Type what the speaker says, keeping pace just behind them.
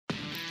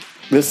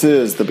This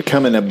is the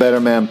Becoming a Better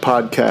Man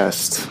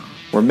podcast,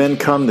 where men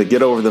come to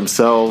get over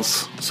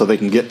themselves so they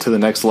can get to the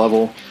next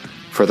level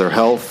for their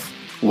health,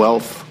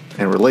 wealth,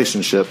 and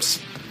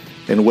relationships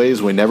in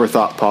ways we never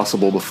thought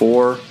possible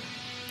before,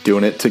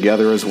 doing it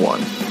together as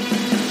one.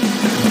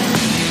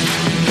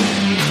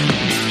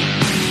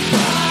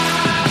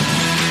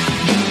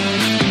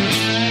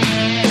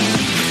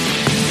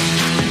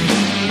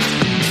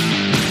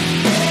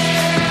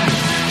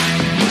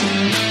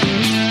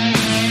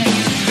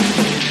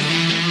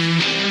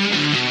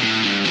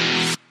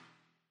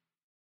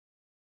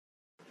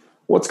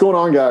 What's going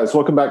on, guys?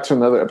 Welcome back to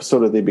another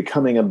episode of the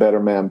Becoming a Better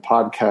Man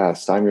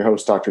podcast. I'm your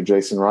host, Dr.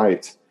 Jason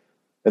Wright.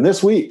 And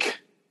this week,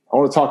 I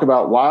want to talk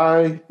about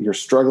why you're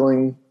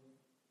struggling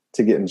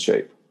to get in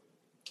shape.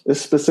 This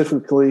is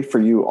specifically for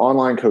you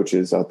online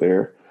coaches out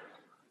there,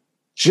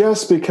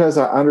 just because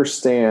I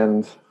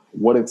understand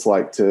what it's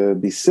like to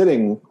be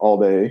sitting all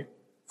day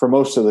for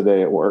most of the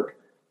day at work,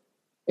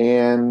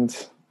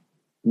 and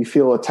you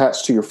feel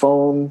attached to your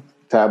phone,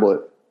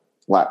 tablet,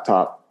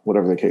 laptop,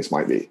 whatever the case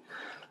might be.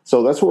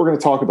 So that's what we're going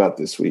to talk about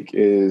this week,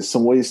 is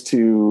some ways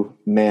to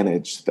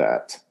manage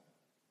that.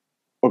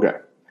 Okay.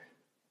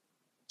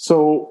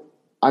 So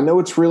I know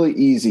it's really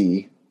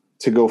easy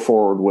to go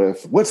forward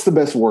with what's the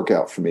best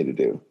workout for me to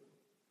do,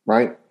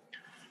 right?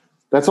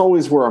 That's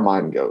always where our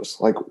mind goes.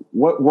 Like,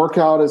 what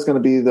workout is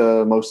going to be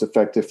the most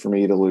effective for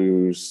me to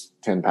lose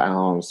 10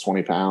 pounds,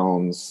 20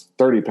 pounds,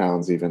 30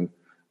 pounds even.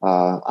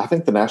 I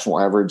think the national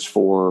average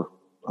for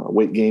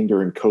weight gain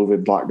during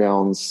COVID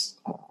lockdowns,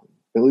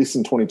 at least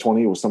in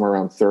 2020, was somewhere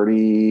around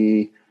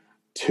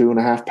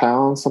 32.5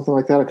 pounds, something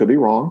like that. I could be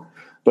wrong,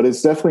 but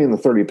it's definitely in the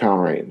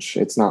 30-pound range.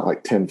 It's not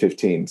like 10,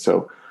 15.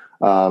 So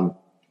I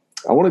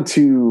wanted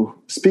to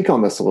speak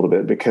on this a little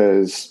bit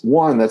because,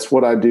 one, that's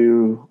what I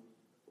do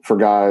for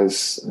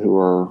guys who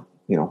are,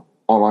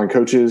 online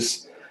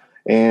coaches,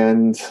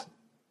 and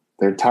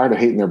they're tired of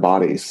hating their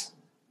bodies,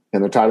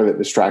 and they're tired of it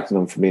distracting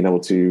them from being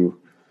able to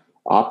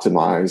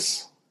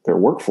optimize their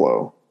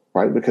workflow,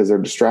 right? Because they're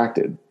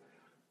distracted.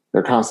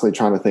 They're constantly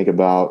trying to think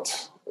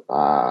about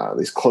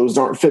these clothes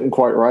aren't fitting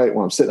quite right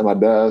when I'm sitting at my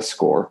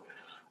desk, or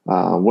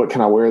what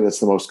can I wear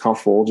that's the most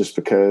comfortable just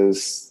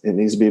because it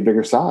needs to be a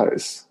bigger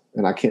size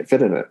and I can't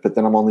fit in it. But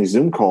then I'm on these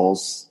Zoom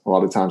calls a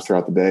lot of times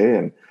throughout the day,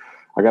 and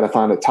I got to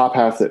find a top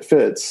half that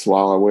fits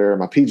while I wear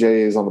my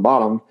PJs on the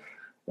bottom,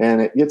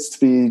 and it gets to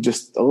be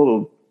just a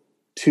little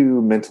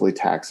too mentally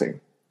taxing.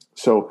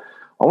 So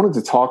I wanted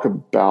to talk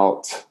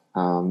about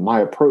my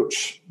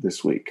approach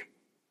this week.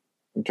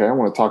 Okay, I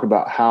want to talk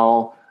about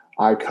how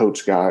I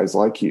coach guys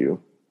like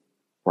you,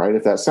 right?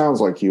 If that sounds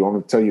like you, I'm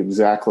going to tell you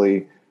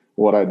exactly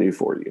what I do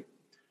for you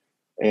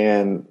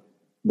and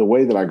the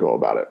way that I go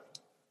about it.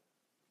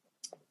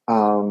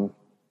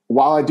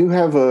 While I do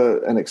have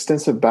an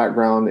extensive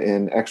background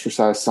in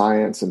exercise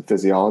science and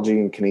physiology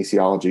and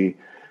kinesiology,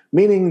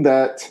 meaning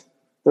that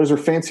those are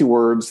fancy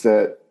words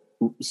that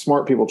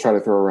smart people try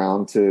to throw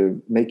around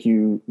to make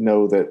you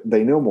know that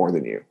they know more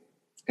than you.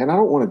 And I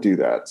don't want to do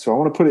that. So I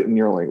want to put it in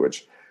your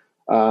language.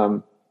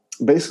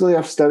 Basically,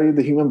 I've studied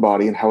the human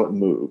body and how it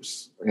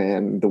moves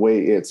and the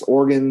way its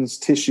organs,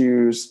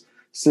 tissues,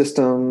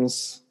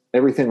 systems,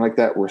 everything like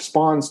that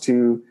responds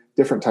to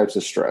different types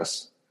of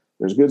stress.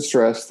 There's good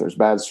stress, there's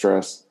bad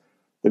stress.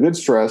 The good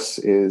stress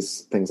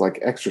is things like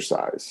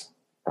exercise,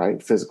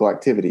 right? Physical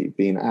activity,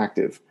 being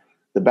active.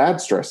 The bad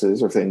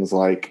stresses are things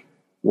like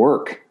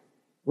work,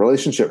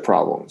 relationship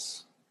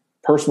problems,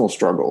 personal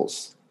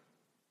struggles,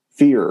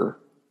 fear,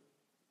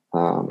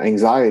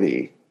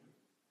 anxiety,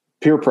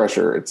 peer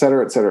pressure, et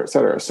cetera, et cetera, et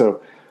cetera.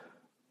 So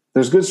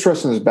there's good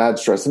stress and there's bad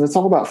stress. And it's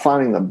all about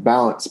finding the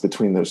balance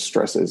between those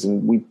stresses.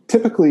 And we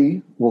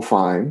typically will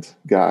find,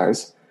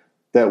 guys,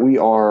 that we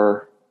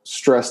are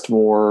stressed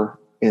more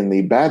in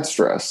the bad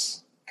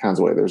stress kinds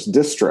of way. There's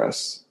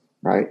distress,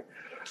 right?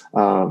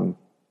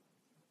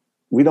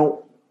 We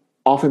don't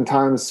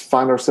oftentimes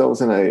find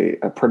ourselves in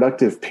a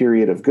productive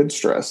period of good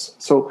stress.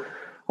 So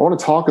I want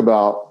to talk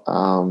about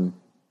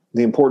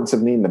the importance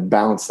of needing to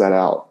balance that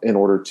out in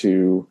order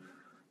to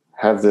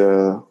have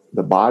the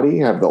body,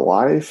 have the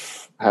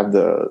life, have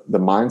the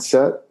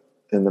mindset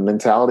and the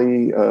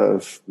mentality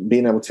of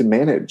being able to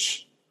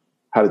manage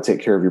how to take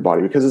care of your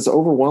body, because it's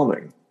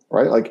overwhelming,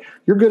 right? Like,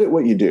 you're good at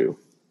what you do.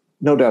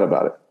 No doubt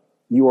about it.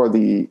 You are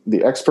the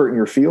expert in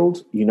your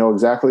field. You know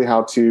exactly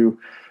how to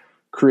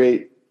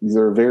create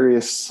their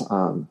various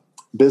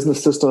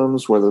business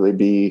systems, whether they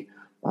be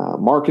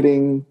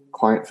marketing,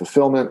 client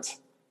fulfillment,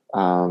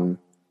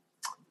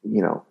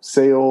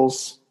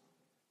 sales,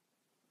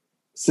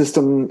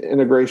 system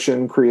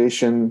integration,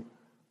 creation,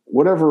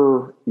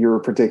 whatever your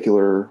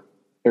particular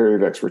area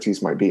of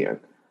expertise might be in.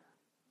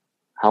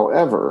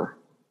 However,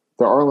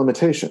 there are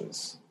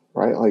limitations,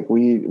 right? Like,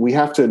 we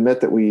have to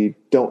admit that we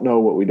don't know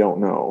what we don't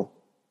know.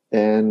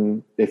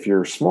 And if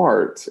you're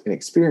smart and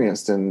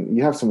experienced and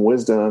you have some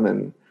wisdom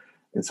and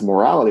some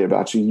morality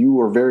about you,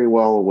 you are very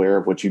well aware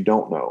of what you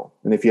don't know.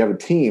 And if you have a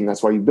team,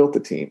 that's why you built the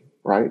team,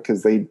 right?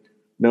 Because they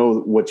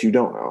know what you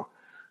don't know.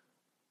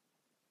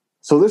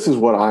 So this is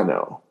what I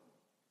know.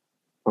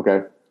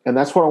 Okay. And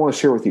that's what I want to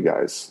share with you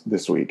guys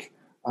this week.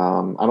 I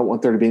don't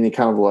want there to be any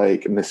kind of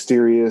like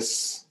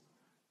mysterious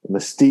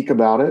mystique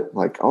about it.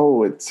 Like,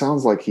 oh, it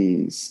sounds like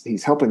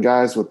he's helping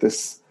guys with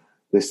this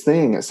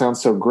thing. It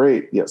sounds so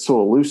great, yet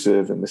so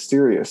elusive and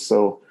mysterious.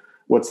 So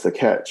what's the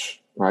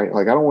catch, right?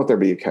 Like, I don't want there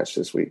to be a catch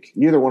this week.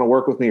 You either want to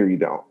work with me or you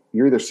don't.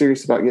 You're either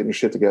serious about getting your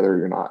shit together or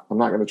you're not. I'm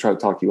not going to try to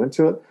talk you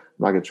into it.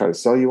 I'm not going to try to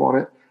sell you on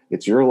it.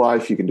 It's your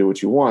life. You can do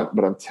what you want.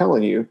 But I'm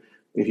telling you,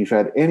 if you've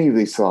had any of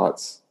these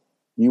thoughts,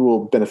 you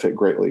will benefit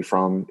greatly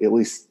from at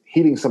least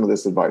heeding some of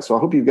this advice. So I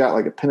hope you've got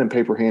like a pen and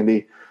paper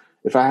handy.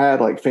 If I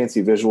had like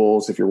fancy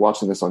visuals, if you're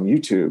watching this on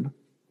YouTube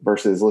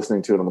versus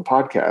listening to it on the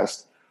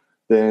podcast,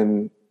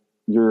 then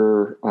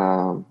you're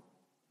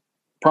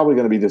probably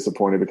going to be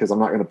disappointed because I'm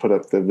not going to put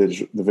up the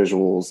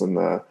visuals and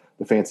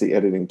the fancy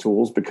editing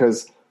tools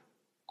because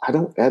I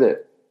don't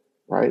edit,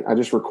 right? I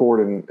just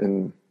record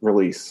and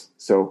release.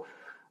 So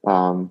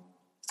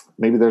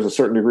maybe there's a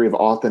certain degree of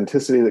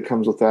authenticity that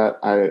comes with that.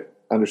 I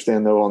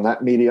understand, though, on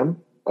that medium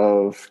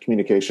of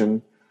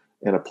communication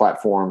and a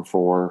platform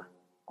for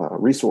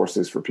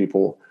resources for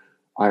people,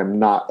 I am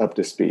not up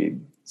to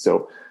speed.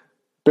 So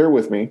bear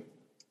with me,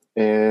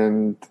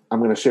 and I'm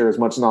going to share as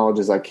much knowledge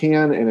as I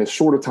can in as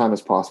short a time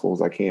as possible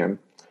as I can,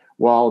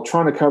 while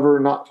trying to cover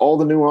not all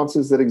the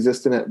nuances that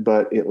exist in it,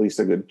 but at least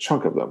a good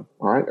chunk of them.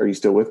 All right? Are you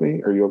still with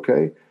me? Are you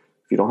okay?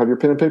 If you don't have your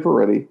pen and paper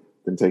ready,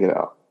 then take it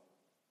out.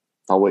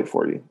 I'll wait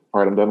for you.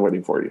 All right, I'm done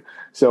waiting for you.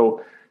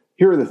 So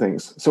here are the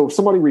things. So if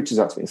somebody reaches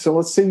out to me. So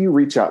let's say you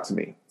reach out to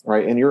me,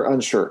 right, and you're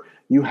unsure.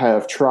 You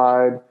have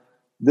tried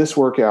this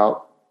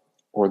workout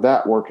or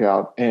that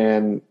workout,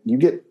 and you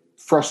get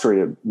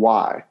frustrated.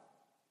 Why?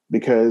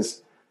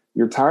 Because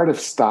you're tired of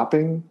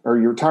stopping, or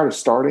you're tired of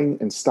starting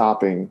and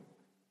stopping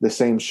the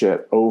same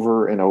shit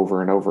over and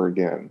over and over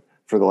again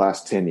for the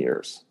last 10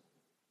 years.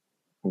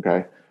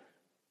 Okay?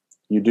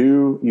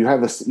 You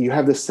have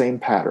this same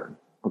pattern.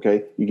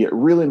 Okay? You get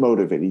really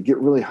motivated, you get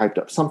really hyped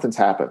up. Something's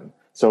happened.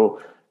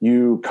 So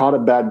you caught a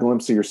bad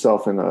glimpse of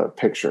yourself in a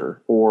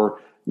picture, or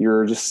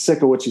you're just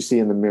sick of what you see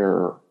in the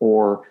mirror,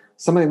 or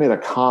somebody made a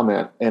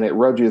comment and it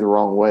rubbed you the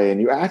wrong way and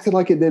you acted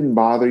like it didn't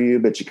bother you,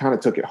 but you kind of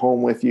took it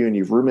home with you and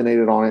you've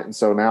ruminated on it. And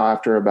so now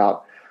after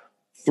about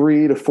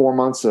 3 to 4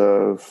 months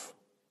of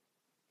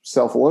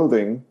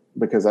self-loathing,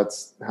 because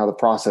that's how the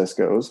process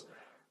goes,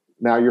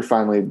 now you're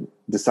finally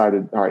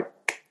decided, all right,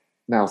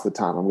 now's the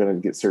time. I'm going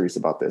to get serious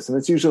about this. And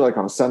it's usually like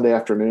on a Sunday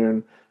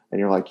afternoon and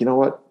you're like, you know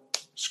what?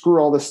 Screw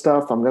all this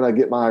stuff. I'm going to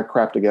get my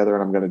crap together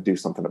and I'm going to do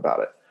something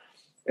about it.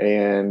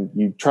 And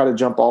you try to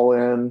jump all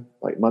in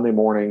like Monday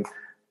morning.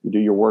 You do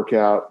your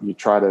workout, you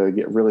try to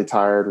get really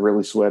tired,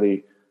 really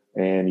sweaty,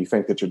 and you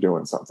think that you're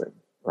doing something,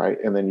 right?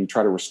 And then you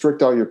try to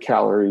restrict all your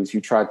calories. You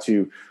try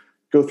to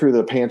go through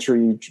the pantry,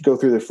 you go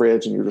through the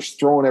fridge, and you're just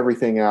throwing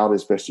everything out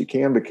as best you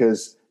can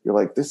because you're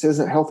like, this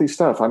isn't healthy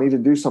stuff. I need to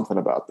do something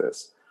about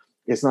this.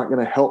 It's not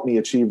going to help me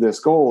achieve this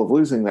goal of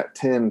losing that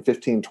 10,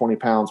 15, 20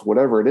 pounds,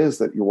 whatever it is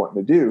that you're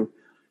wanting to do.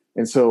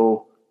 And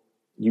so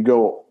you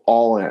go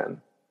all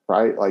in,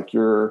 right? Like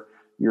you're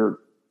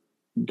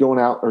going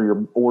out or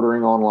you're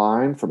ordering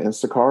online from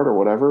Instacart or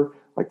whatever,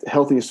 like the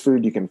healthiest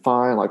food you can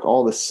find, like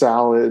all the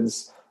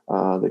salads,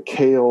 the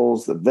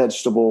kales, the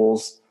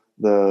vegetables,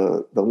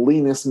 the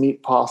leanest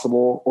meat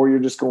possible, or you're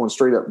just going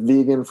straight up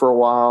vegan for a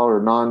while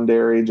or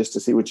non-dairy just to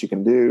see what you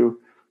can do,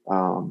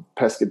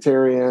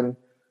 pescatarian,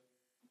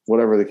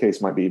 whatever the case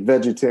might be,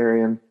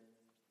 vegetarian.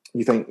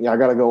 You think, yeah, I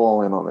got to go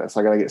all in on this.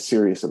 I got to get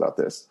serious about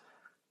this.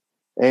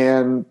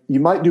 And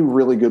you might do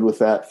really good with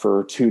that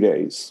for 2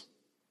 days.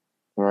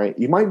 All right.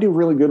 You might do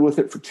really good with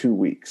it for 2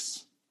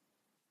 weeks.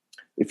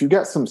 If you've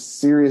got some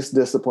serious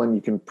discipline,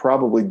 you can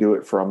probably do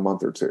it for a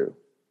month or two.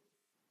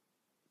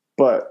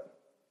 But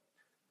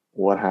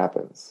what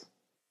happens?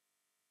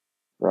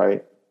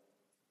 Right?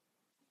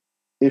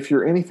 If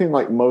you're anything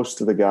like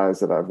most of the guys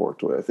that I've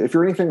worked with, if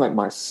you're anything like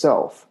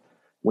myself,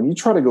 when you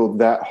try to go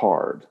that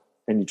hard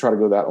and you try to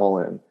go that all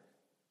in,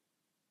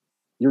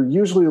 you're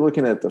usually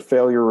looking at the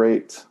failure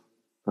rate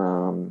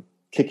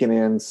kicking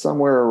in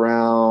somewhere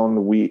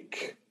around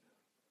week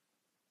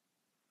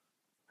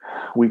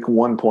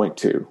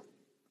 1.2,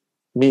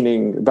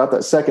 meaning about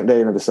that second day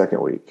into the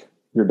second week,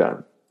 you're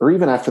done. Or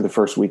even after the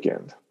first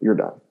weekend, you're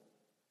done,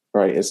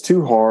 right? It's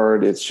too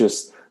hard. It's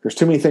just, there's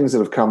too many things that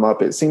have come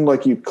up. It seemed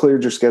like you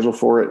cleared your schedule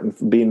for it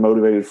and being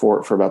motivated for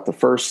it for about the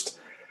first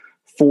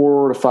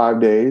 4 to 5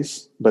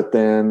 days, but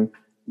then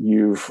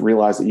you've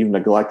realized that you've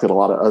neglected a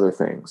lot of other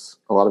things.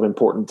 A lot of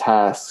important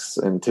tasks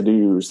and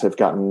to-dos have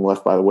gotten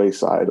left by the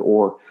wayside,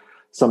 or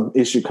some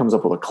issue comes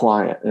up with a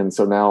client. And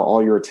so now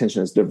all your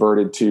attention is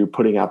diverted to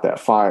putting out that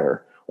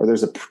fire, or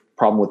there's a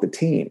problem with the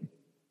team,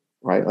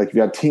 right? Like if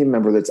you got a team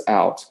member that's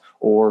out,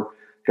 or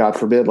God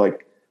forbid,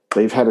 like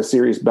they've had a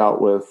serious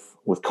bout with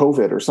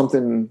COVID or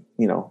something,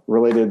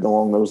 related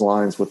along those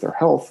lines with their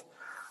health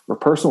or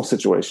personal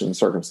situation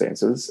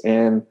circumstances.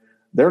 And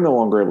they're no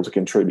longer able to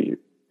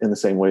contribute in the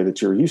same way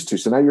that you're used to.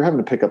 So now you're having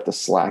to pick up the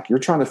slack. You're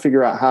trying to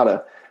figure out how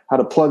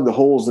to plug the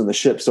holes in the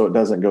ship so it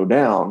doesn't go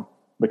down,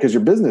 because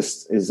your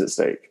business is at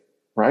stake,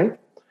 right?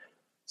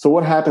 So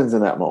what happens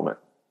in that moment?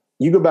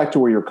 you go back to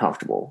where you're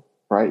comfortable,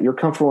 right? You're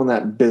comfortable in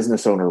that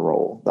business owner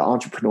role, the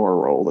entrepreneur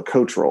role, the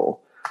coach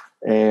role,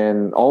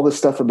 and all this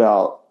stuff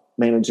about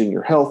managing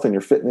your health and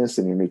your fitness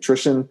and your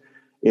nutrition.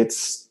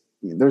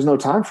 There's no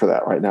time for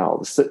that right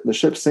now. The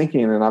ship's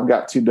sinking, and I've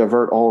got to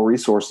divert all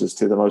resources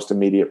to the most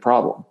immediate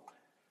problem.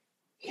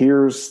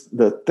 Here's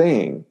the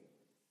thing.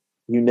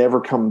 You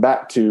never come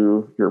back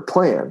to your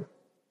plan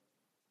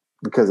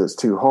because it's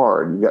too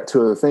hard. You've got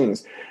two other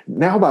things.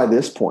 Now, by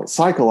this point,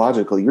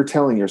 psychologically, you're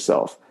telling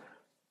yourself,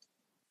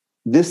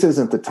 this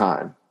isn't the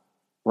time,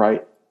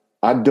 right?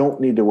 I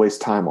don't need to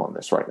waste time on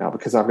this right now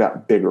because I've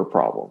got bigger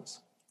problems.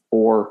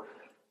 Or,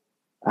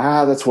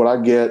 that's what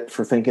I get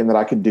for thinking that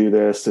I could do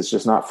this. It's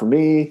just not for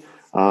me.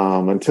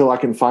 Until I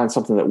can find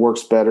something that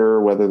works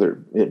better,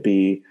 whether it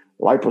be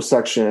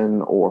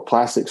liposuction or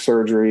plastic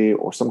surgery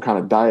or some kind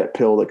of diet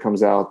pill that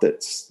comes out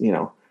that's,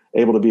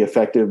 able to be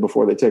effective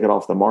before they take it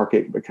off the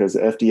market, because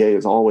the FDA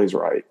is always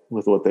right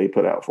with what they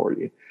put out for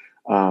you.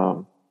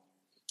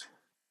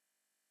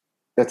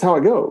 That's how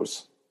it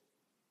goes,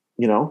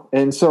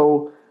 And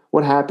so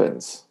what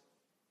happens?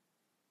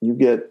 You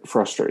get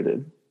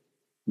frustrated.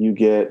 You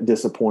get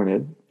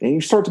disappointed, and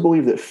you start to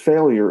believe that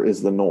failure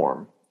is the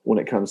norm when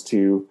it comes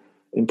to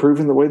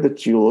improving the way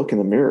that you look in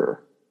the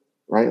mirror,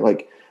 right?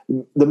 Like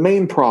the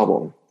main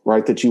problem,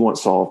 right, that you want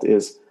solved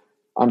is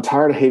I'm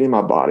tired of hating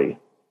my body.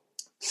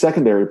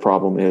 Secondary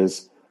problem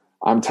is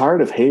I'm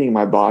tired of hating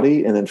my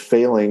body and then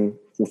failing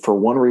for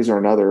one reason or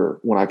another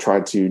when I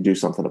try to do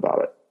something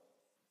about it.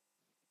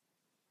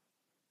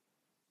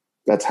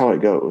 That's how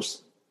it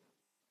goes.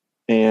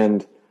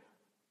 And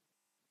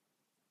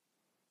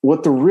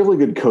what the really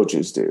good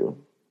coaches do,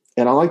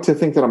 and I like to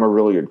think that I'm a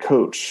really good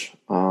coach,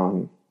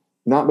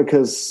 not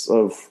because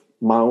of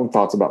my own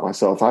thoughts about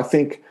myself. I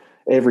think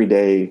every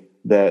day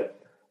that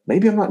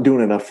maybe I'm not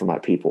doing enough for my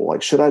people.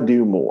 Like, should I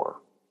do more?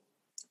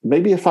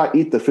 Maybe if I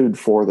eat the food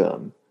for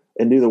them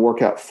and do the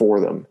workout for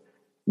them,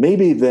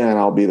 maybe then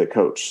I'll be the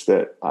coach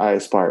that I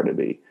aspire to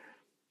be.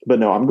 But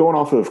no, I'm going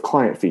off of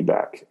client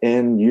feedback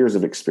and years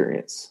of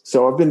experience.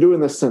 So I've been doing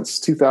this since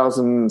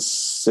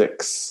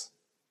 2006,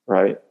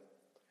 right?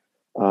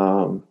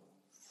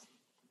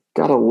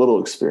 Got a little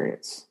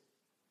experience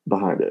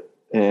behind it,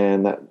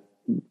 and that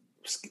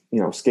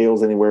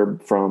scales anywhere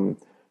from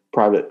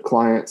private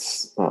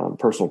clients,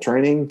 personal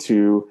training,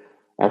 to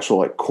actual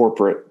like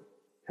corporate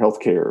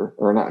healthcare,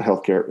 or not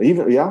healthcare.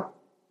 Even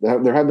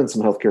there have been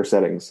some healthcare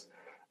settings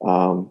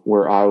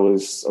where I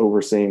was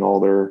overseeing all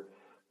their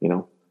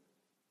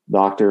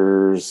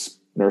doctors,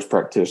 nurse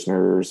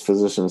practitioners,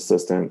 physician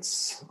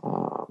assistants,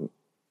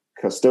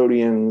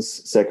 custodians,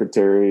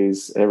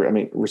 secretaries,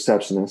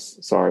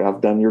 receptionists. Sorry,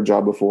 I've done your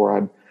job before.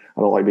 I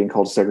don't like being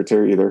called a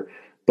secretary either.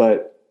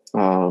 But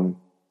going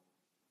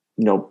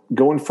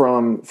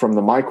from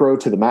the micro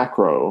to the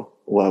macro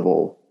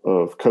level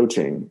of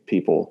coaching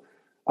people,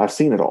 I've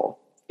seen it all,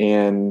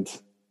 and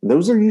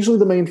those are usually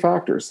the main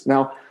factors.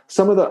 Now,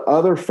 some of the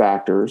other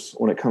factors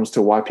when it comes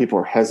to why people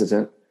are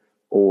hesitant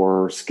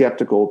or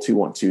skeptical to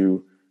want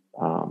to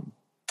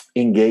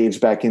engage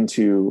back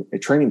into a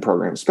training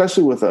program,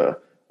 especially with a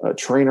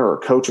trainer or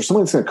coach or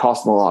somebody that's going to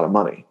cost them a lot of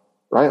money,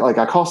 right? Like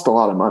I cost a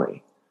lot of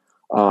money,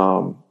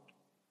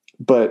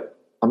 but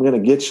I'm going to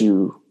get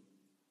you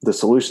the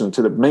solution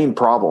to the main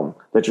problem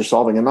that you're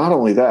solving. And not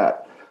only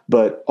that,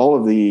 but all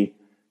of the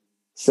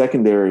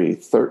secondary,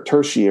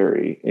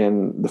 tertiary,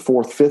 and the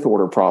fourth, fifth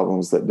order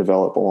problems that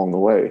develop along the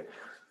way.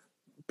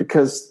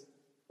 Because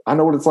I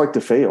know what it's like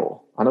to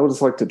fail. I know what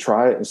it's like to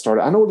try it and start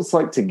it. I know what it's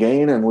like to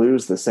gain and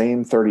lose the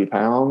same 30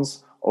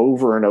 pounds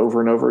over and over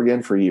and over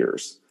again for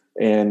years.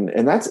 And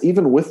that's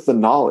even with the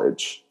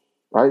knowledge,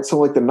 right? So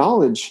like the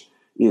knowledge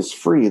is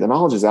free. The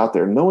knowledge is out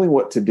there. Knowing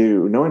what to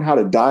do, knowing how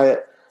to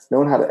diet,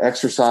 knowing how to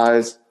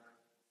exercise,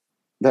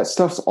 that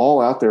stuff's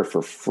all out there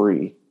for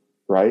free,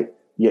 right?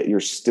 Yet you're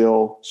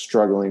still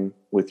struggling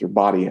with your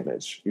body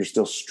image. You're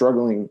still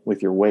struggling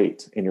with your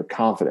weight and your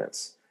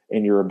confidence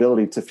and your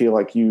ability to feel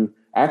like you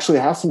actually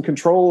have some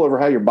control over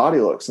how your body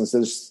looks, instead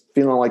of just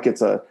feeling like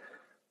it's a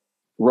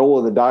roll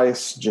of the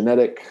dice,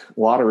 genetic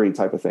lottery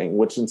type of thing,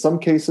 which in some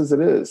cases it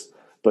is,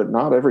 but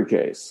not every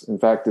case. In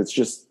fact, it's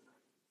just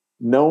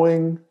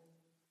knowing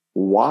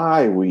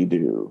why we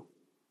do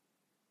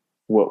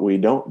what we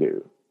don't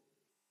do,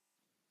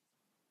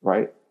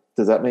 right?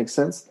 Does that make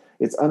sense?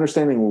 It's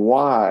understanding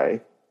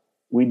why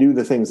we do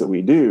the things that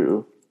we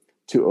do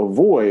to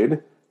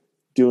avoid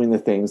doing the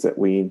things that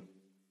we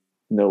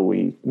know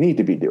we need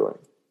to be doing.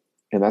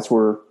 And that's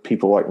where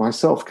people like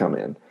myself come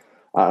in.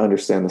 I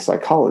understand the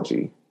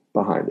psychology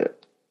behind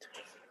it.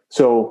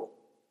 So,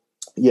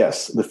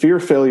 yes, the fear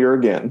of failure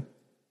again,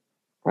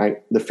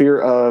 right? The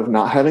fear of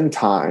not having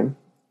time.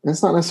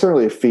 It's not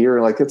necessarily a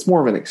fear, like it's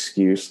more of an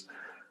excuse.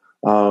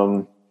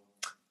 But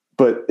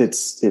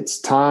it's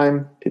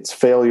time, it's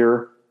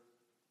failure.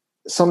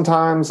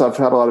 Sometimes I've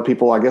had a lot of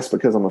people, I guess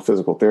because I'm a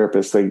physical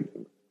therapist, they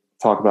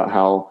talk about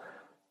how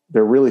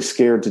they're really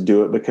scared to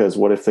do it because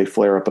what if they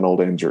flare up an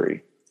old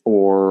injury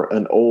or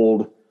an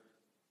old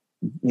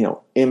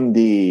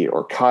MD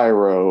or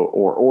chiro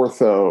or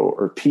ortho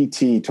or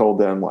PT told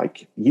them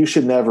like, you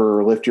should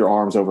never lift your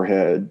arms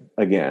overhead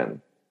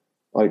again,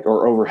 like,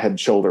 or overhead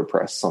shoulder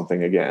press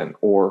something again,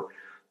 or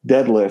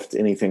deadlift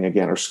anything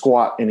again, or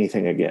squat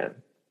anything again.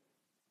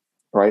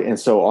 Right. And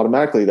so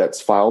automatically that's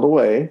filed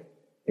away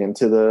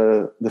into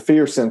the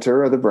fear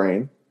center of the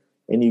brain.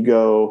 And you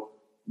go,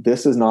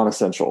 this is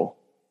non-essential.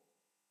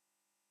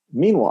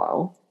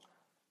 Meanwhile,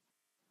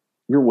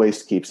 your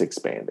waist keeps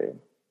expanding.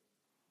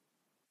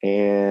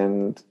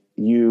 And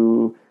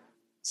you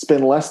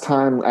spend less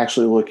time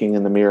actually looking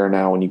in the mirror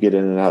now when you get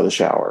in and out of the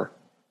shower.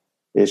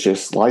 It's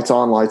just lights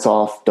on, lights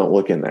off. Don't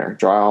look in there.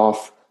 Dry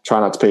off. Try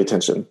not to pay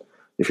attention.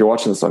 If you're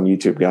watching this on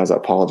YouTube, guys, I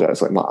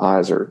apologize. Like, my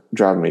eyes are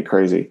driving me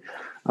crazy.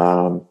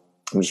 I'm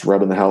just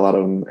rubbing the hell out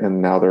of them,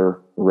 and now they're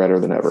redder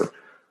than ever.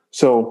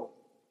 So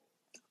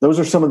those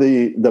are some of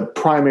the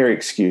primary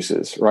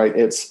excuses, right?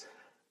 It's,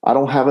 I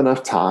don't have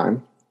enough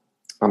time.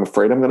 I'm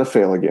afraid I'm going to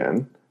fail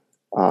again.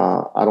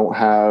 I don't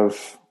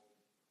have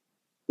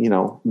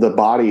the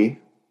body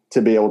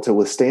to be able to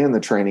withstand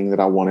the training that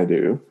I want to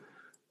do.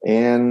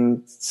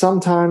 And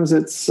sometimes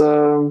it's,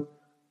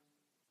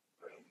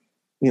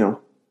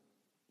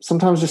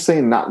 sometimes just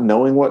saying not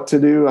knowing what to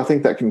do. I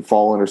think that can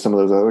fall under some of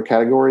those other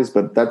categories,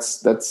 but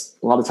that's a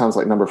lot of times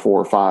like number 4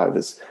 or 5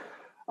 is,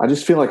 I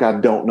just feel like I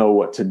don't know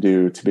what to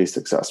do to be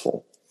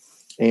successful.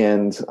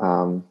 And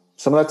some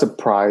of that's a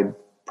pride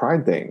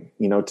thing,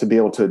 to be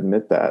able to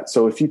admit that.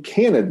 So if you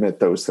can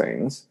admit those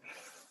things,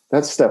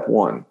 that's step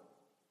 1.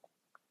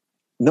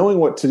 Knowing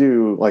what to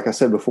do, like I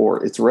said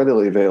before, it's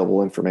readily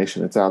available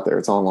information. It's out there.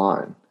 It's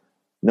online.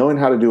 Knowing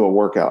how to do a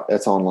workout,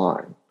 that's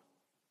online.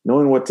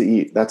 Knowing what to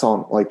eat, that's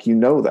on, like,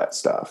 that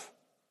stuff.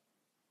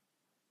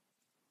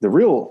 The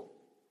real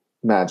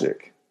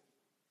magic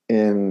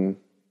in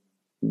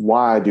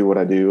why I do what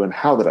I do and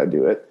how that I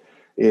do it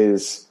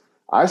is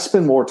I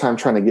spend more time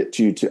trying to get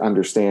you to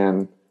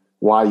understand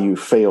why you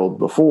failed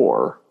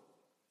before,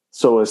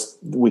 so as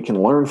we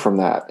can learn from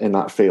that and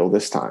not fail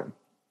this time.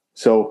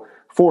 So,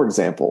 for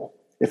example,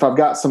 if I've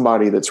got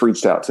somebody that's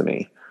reached out to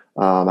me,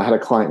 I had a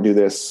client do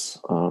this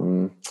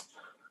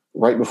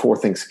right before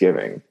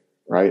Thanksgiving,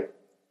 right?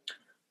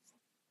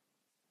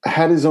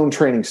 Had his own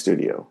training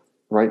studio,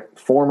 right?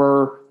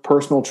 Former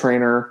personal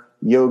trainer,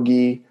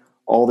 yogi,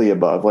 all the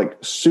above, like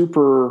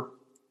super,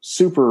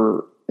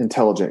 super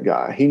intelligent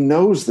guy. He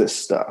knows this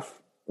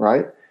stuff,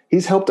 right?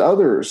 He's helped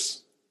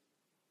others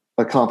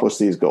accomplish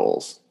these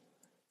goals,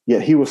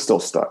 yet he was still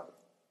stuck.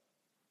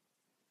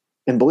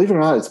 And believe it or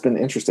not, it's been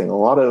interesting. A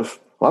lot of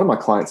my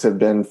clients have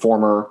been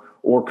former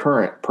or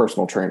current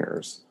personal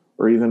trainers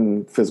or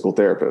even physical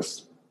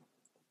therapists.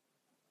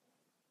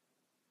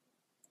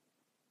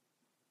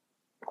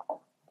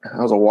 That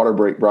was a water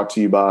break brought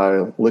to you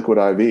by Liquid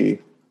IV.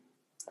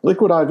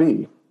 Liquid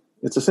IV,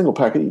 it's a single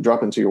packet you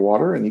drop into your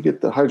water and you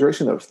get the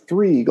hydration of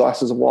 3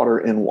 glasses of water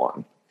in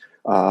one.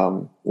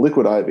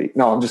 Liquid IV.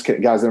 No, I'm just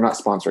kidding. Guys, they're not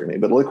sponsoring me.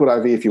 But Liquid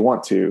IV, if you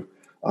want to,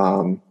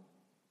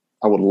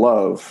 I would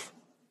love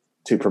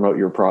to promote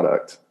your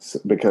product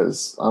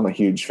because I'm a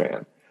huge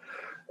fan.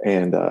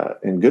 And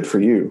good for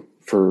you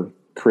for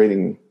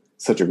creating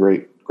such a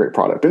great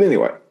product. But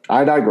anyway,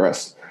 I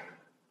digress.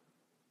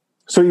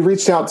 So you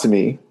reached out to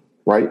me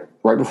right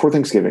before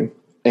Thanksgiving.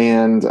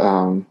 And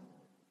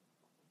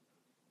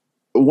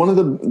one of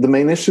the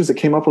main issues that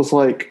came up was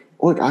like,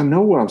 look, I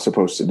know what I'm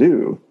supposed to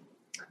do.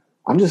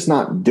 I'm just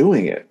not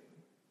doing it.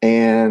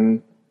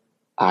 And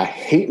I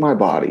hate my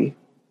body.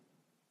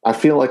 I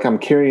feel like I'm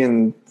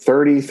carrying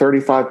 30,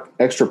 35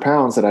 extra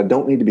pounds that I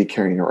don't need to be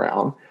carrying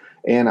around.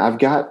 And I've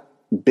got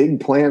big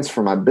plans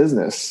for my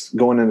business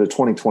going into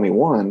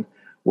 2021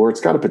 where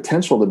it's got a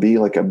potential to be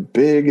like a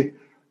big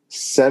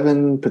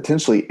 7,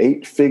 potentially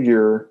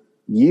 8-figure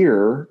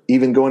year,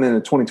 even going into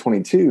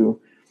 2022,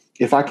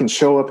 if I can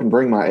show up and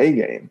bring my A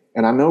game.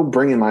 And I know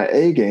bringing my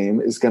A game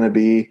is going to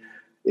be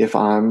if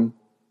I'm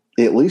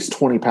at least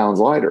 20 pounds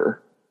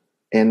lighter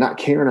and not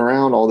carrying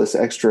around all this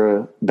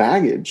extra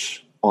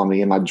baggage on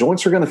me, and my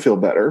joints are going to feel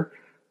better,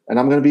 and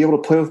I'm going to be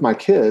able to play with my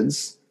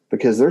kids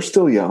because they're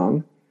still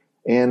young.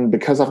 And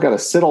because I've got to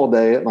sit all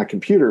day at my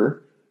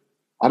computer,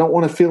 I don't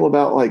want to feel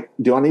about like,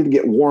 do I need to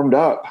get warmed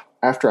up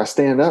after I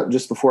stand up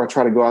just before I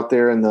try to go out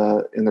there in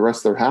the rest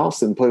of their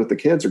house and play with the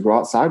kids or go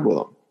outside with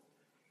them?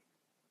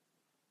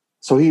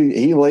 So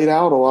he laid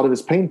out a lot of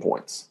his pain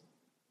points.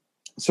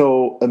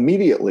 So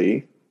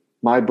immediately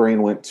my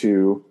brain went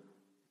to,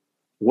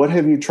 what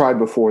have you tried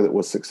before that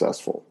was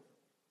successful?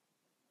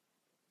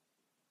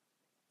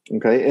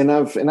 Okay. And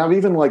I've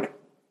even like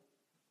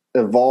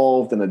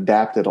evolved and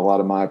adapted a lot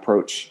of my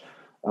approach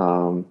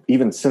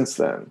even since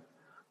then,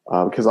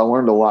 because I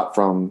learned a lot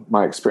from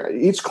my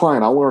experience. Each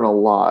client, I learn a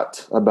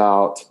lot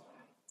about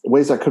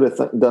ways I could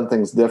have done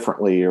things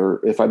differently,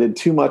 or if I did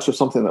too much of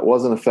something that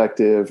wasn't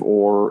effective,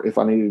 or if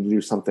I needed to do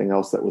something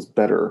else that was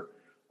better,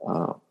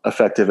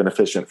 effective and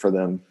efficient for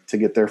them to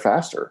get there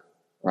faster,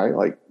 right?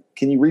 Like,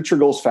 can you reach your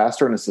goals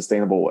faster in a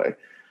sustainable way?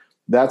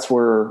 That's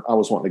where I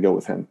was wanting to go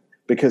with him,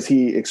 because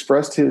he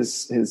expressed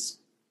his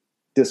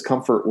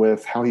discomfort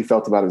with how he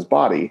felt about his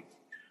body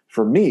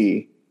for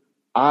me,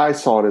 I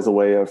saw it as a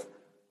way of,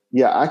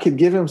 yeah, I could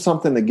give him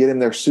something to get him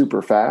there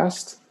super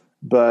fast,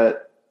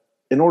 but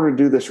in order to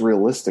do this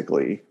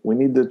realistically, we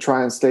need to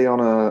try and stay on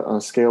a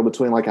scale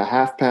between like a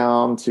half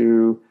pound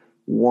to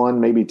 1,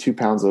 maybe 2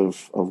 pounds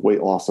of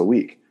weight loss a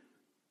week.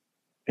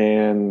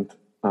 And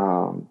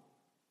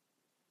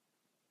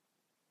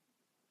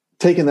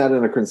taking that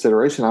into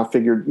consideration, I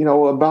figured,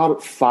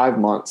 about 5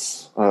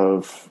 months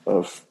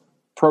of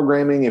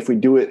programming, if we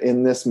do it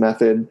in this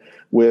method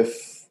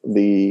with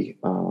the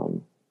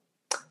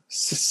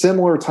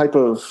similar type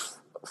of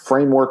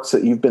frameworks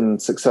that you've been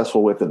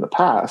successful with in the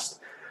past,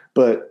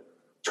 but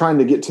trying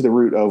to get to the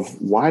root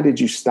of why did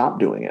you stop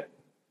doing it?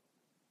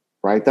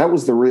 Right?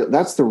 That's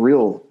the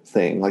real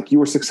thing. Like, you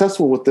were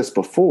successful with this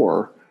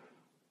before.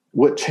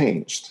 What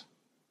changed?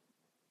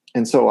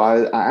 And so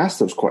I asked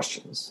those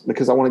questions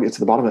because I want to get to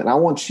the bottom of it. And I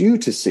want you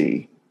to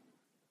see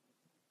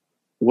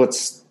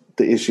what's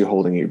the issue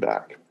holding you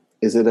back.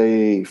 Is it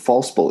a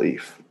false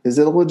belief? Is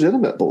it a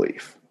legitimate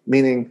belief?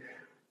 Meaning,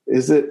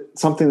 is it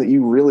something that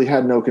you really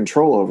had no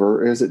control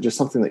over? Or is it just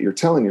something that you're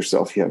telling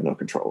yourself you have no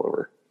control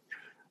over?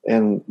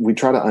 And we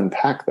try to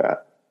unpack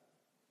that.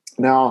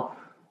 Now,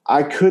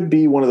 I could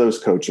be one of those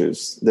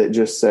coaches that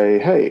just say,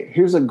 hey,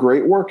 here's a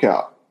great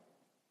workout.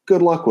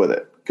 Good luck with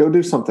it. Go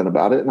do something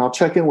about it. And I'll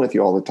check in with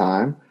you all the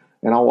time.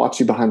 And I'll watch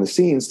you behind the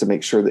scenes to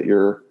make sure that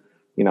you're,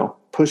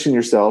 pushing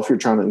yourself. You're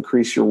trying to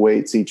increase your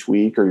weights each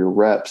week or your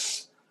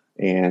reps.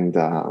 And,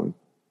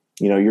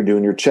 you're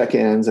doing your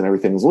check-ins and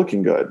everything's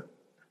looking good.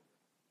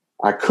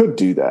 I could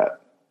do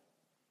that.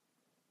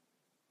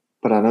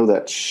 But I know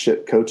that's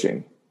shit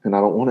coaching. And I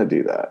don't want to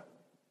do that.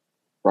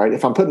 Right?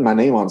 If I'm putting my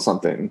name on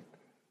something,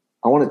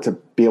 I want it to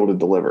be able to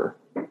deliver.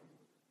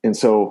 And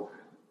so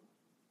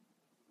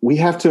we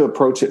have to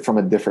approach it from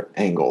a different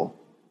angle.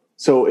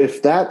 So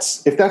if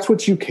that's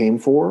what you came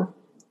for,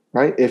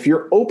 right? If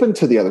you're open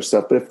to the other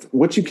stuff, but if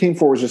what you came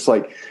for was just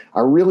like, I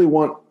really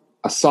want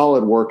a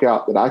solid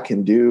workout that I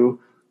can do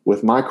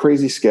with my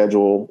crazy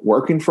schedule,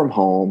 working from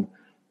home,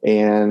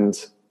 and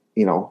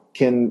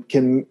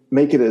can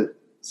make it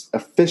as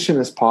efficient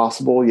as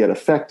possible yet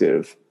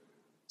effective,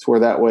 to where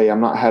that way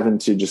I'm not having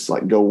to just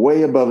like go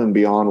way above and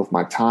beyond with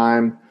my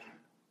time,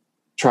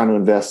 trying to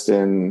invest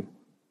in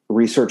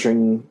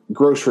researching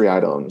grocery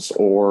items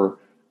or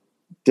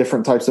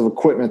different types of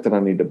equipment that I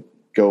need to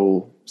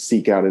go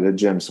seek out at a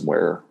gym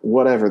somewhere,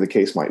 whatever the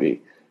case might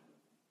be.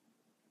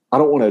 I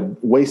don't want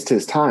to waste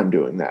his time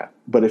doing that.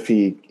 But if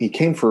he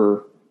came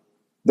for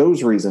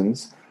those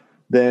reasons,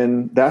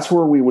 then that's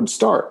where we would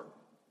start.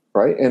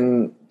 Right.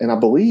 And I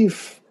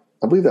believe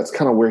that's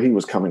kind of where he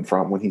was coming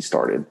from when he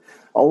started.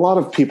 A lot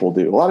of people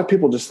do. A lot of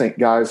people just think,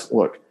 guys,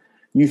 look,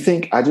 you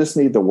think I just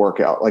need the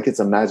workout like it's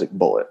a magic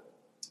bullet.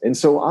 And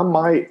so I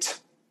might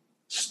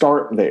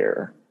start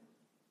there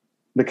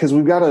because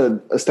we've got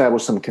to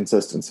establish some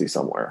consistency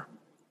somewhere.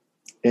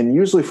 And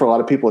usually for a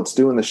lot of people, it's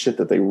doing the shit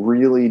that they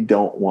really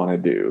don't want to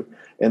do.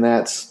 And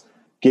that's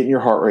getting your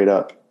heart rate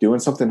up,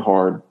 doing something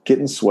hard,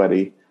 getting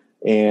sweaty,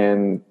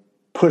 and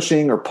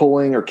pushing or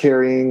pulling or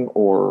carrying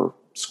or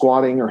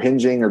squatting or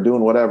hinging or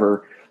doing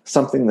whatever,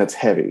 something that's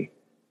heavy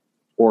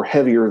or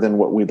heavier than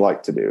what we'd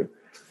like to do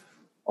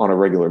on a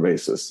regular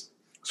basis.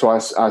 So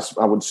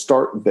I would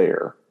start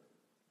there.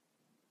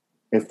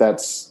 If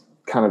that's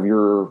kind of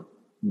your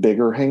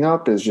bigger hang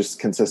up, is just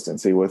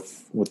consistency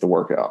with the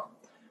workout.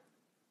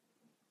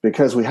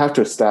 Because we have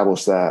to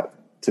establish that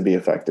to be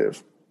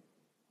effective.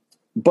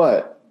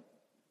 But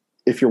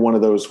if you're one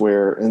of those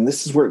where, and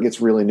this is where it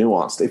gets really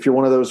nuanced, if you're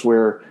one of those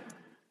where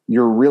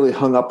you're really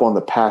hung up on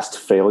the past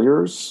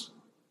failures,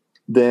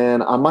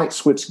 then I might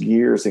switch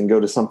gears and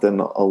go to something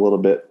a little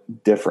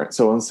bit different.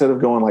 So instead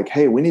of going like,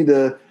 hey, we need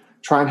to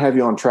try and have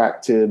you on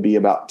track to be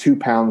about 2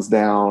 pounds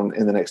down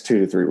in the next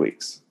 2 to 3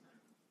 weeks.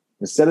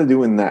 Instead of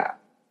doing that,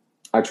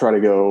 I try to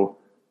go,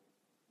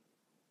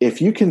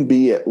 if you can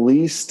be at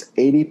least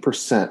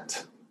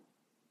 80%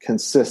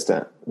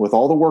 consistent with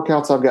all the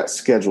workouts I've got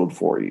scheduled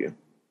for you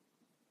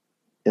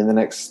in the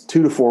next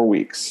 2 to 4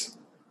 weeks,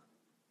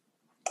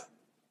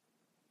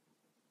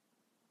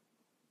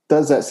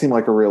 does that seem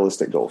like a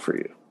realistic goal for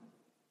you?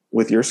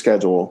 With your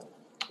schedule,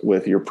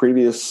 with your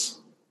previous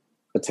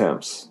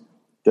attempts,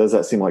 does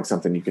that seem like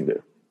something you can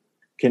do?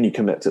 Can you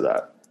commit to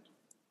that?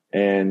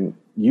 And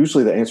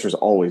usually the answer is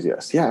always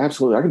yes. Yeah,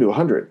 absolutely. I can do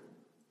 100.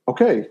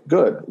 Okay,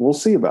 good. We'll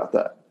see about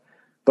that.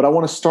 But I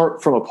want to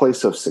start from a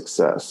place of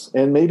success.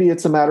 And maybe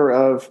it's a matter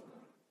of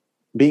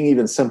being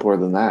even simpler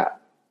than that,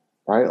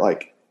 right?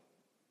 Like,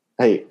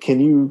 hey,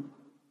 can you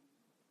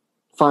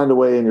find a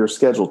way in your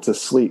schedule to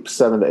sleep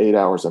 7 to 8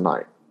 hours a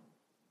night?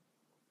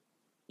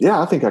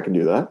 Yeah, I think I can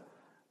do that.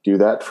 Do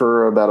that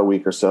for about a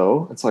week or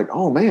so. It's like,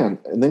 oh man.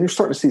 And then you're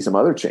starting to see some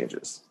other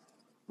changes,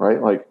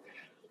 right? Like,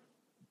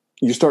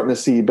 you're starting to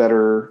see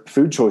better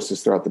food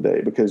choices throughout the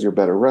day because you're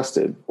better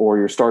rested, or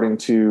you're starting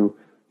to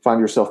find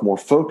yourself more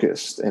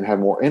focused and have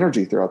more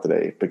energy throughout the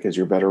day because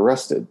you're better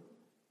rested,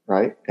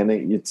 right? And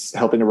it's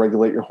helping to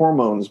regulate your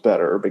hormones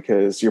better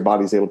because your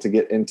body's able to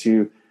get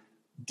into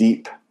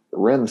deep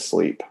REM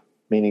sleep,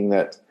 meaning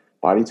that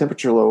body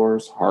temperature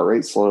lowers, heart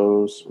rate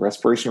slows,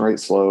 respiration rate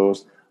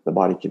slows, the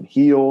body can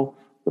heal,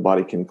 the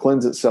body can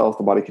cleanse itself,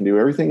 the body can do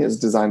everything it's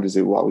designed to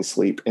do while we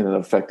sleep in an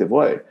effective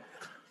way.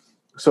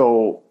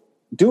 So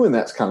doing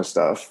that kind of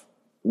stuff,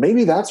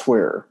 maybe that's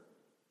where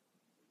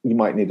you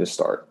might need to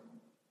start.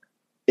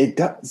 It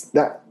does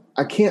that.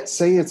 I can't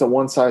say it's a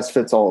one size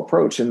fits all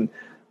approach. And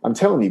I'm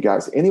telling you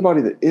guys,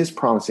 anybody that is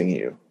promising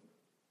you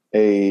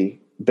a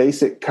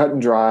basic cut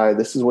and dry,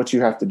 this is what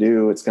you have to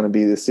do, it's going to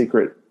be the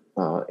secret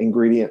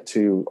ingredient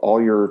to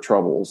all your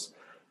troubles,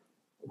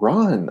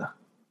 run,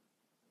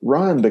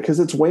 because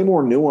it's way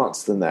more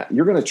nuanced than that.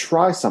 You're going to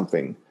try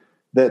something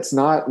that's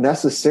not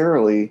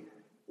necessarily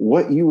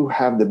what you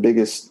have the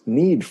biggest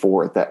need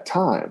for at that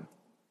time.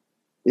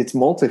 It's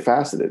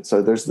multifaceted.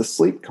 So there's the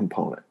sleep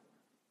component.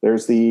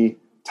 There's the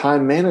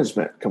time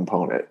management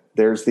component.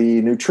 There's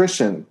the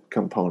nutrition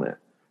component.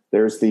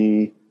 There's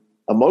the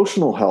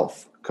emotional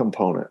health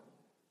component.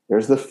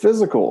 There's the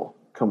physical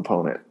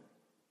component,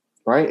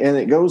 right? And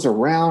it goes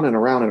around and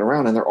around and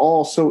around, and they're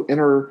all so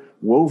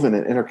interwoven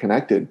and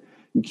interconnected.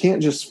 You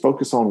can't just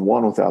focus on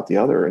one without the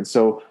other. And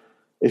so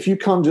if you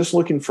come just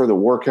looking for the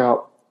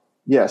workout,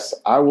 yes,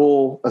 I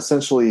will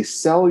essentially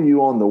sell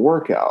you on the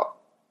workout,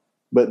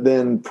 but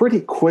then pretty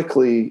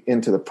quickly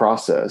into the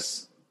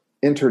process,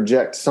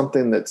 interject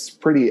something that's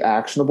pretty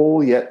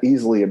actionable yet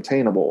easily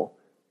obtainable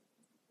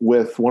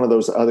with one of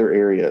those other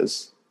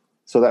areas.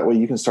 So that way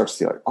you can start to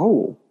see like,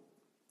 oh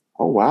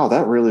wow,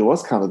 that really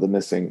was kind of the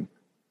missing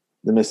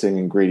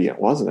ingredient,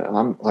 wasn't it?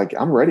 And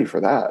I'm ready for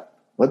that.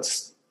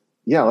 Let's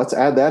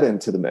add that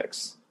into the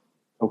mix.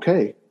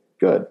 Okay,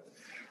 good.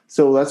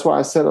 So that's why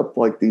I set up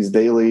like these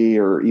daily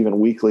or even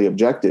weekly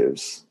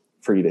objectives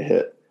for you to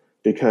hit,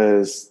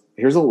 because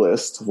here's a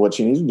list of what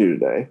you need to do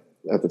today.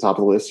 At the top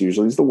of the list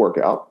usually is the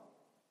workout,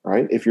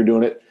 right? If you're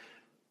doing it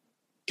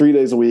 3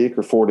 days a week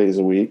or 4 days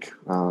a week,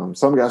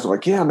 some guys are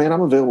like, yeah, man,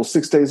 I'm available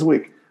 6 days a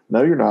week.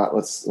 No, you're not.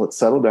 Let's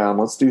settle down.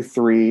 Let's do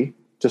 3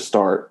 to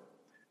start.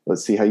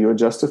 Let's see how you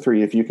adjust to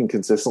 3. If you can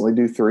consistently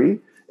do 3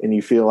 and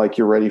you feel like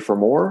you're ready for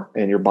more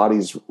and your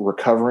body's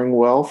recovering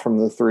well from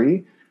the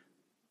 3,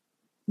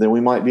 then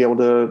we might be able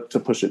to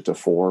push it to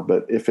 4.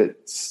 But if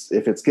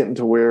it's getting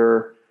to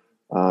where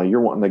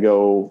you're wanting to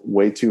go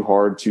way too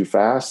hard, too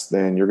fast,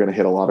 then you're going to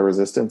hit a lot of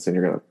resistance and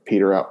you're going to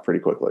peter out pretty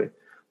quickly.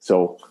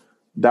 So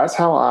that's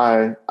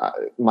how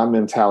my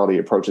mentality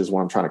approaches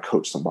when I'm trying to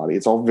coach somebody.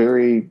 It's all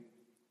very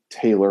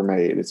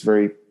tailor-made. It's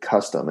very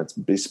custom. It's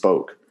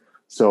bespoke.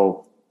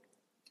 So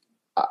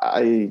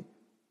I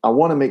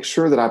want to make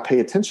sure that I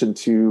pay attention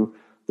to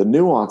the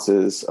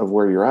nuances of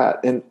where you're at.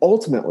 And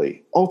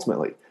ultimately,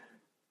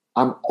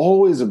 I'm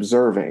always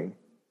observing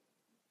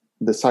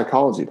the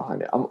psychology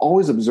behind it. I'm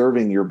always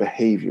observing your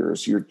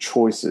behaviors, your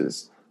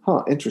choices.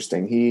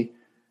 Interesting.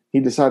 He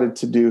decided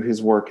to do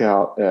his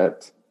workout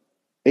at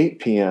 8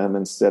 p.m.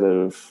 instead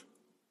of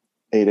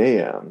 8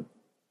 a.m.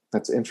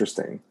 That's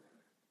interesting.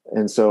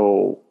 And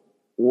so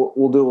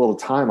we'll do a little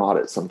time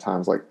audit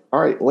sometimes. Like,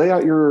 all right, lay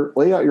out your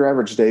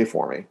average day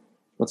for me.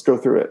 Let's go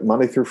through it.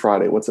 Monday through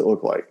Friday, what's it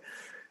look like?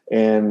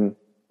 And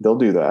they'll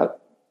do that.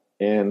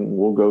 And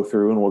we'll go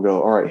through and we'll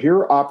go, all right, here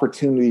are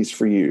opportunities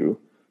for you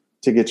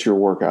to get your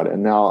workout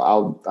in. Now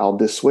I'll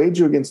dissuade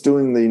you against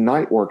doing the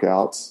night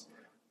workouts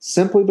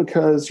simply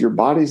because your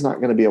body's not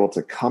going to be able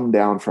to come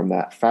down from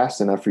that fast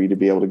enough for you to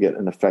be able to get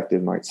an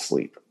effective night's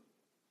sleep,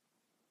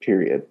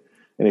 period.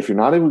 And if you're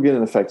not able to get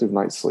an effective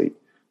night's sleep,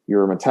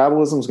 your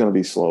metabolism is going to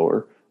be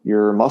slower,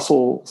 your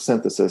muscle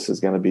synthesis is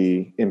going to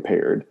be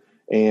impaired,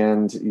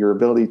 and your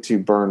ability to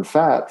burn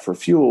fat for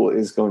fuel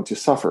is going to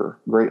suffer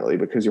greatly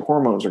because your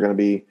hormones are going to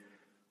be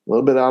a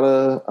little bit out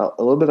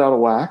of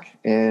whack,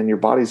 and your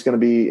body's going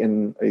to be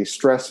in a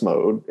stress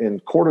mode.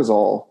 And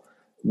cortisol,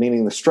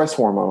 meaning the stress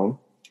hormone,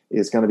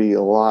 is going to be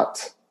a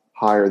lot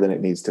higher than it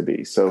needs to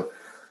be. So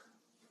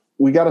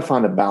we got to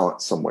find a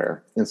balance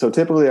somewhere. And so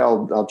typically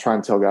I'll try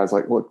and tell guys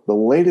like, look, the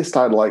latest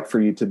I'd like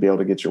for you to be able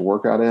to get your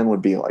workout in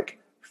would be like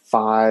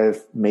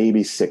 5,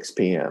 maybe 6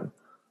 p.m.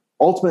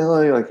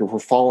 Ultimately, like if we're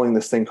following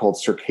this thing called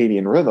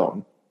circadian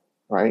rhythm,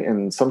 right?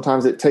 And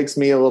sometimes it takes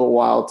me a little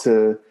while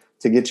to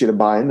get you to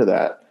buy into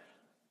that,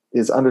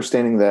 is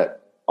understanding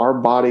that our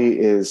body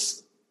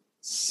is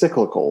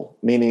cyclical,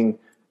 meaning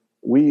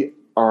we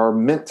are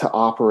meant to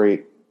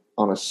operate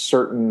on a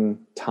certain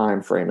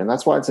time frame. And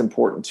that's why it's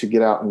important to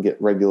get out and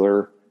get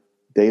regular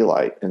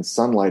daylight and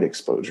sunlight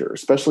exposure,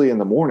 especially in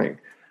the morning,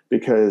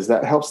 because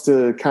that helps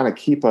to kind of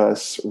keep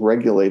us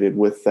regulated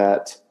with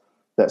that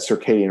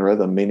circadian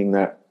rhythm, meaning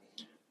that,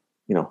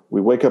 you know,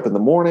 we wake up in the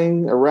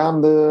morning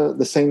around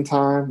the same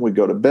time, we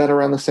go to bed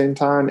around the same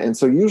time. And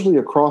so usually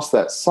across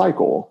that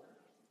cycle,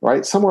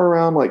 right, somewhere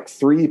around like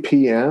 3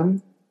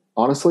 p.m.,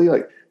 honestly,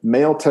 like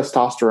male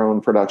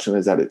testosterone production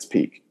is at its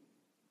peak.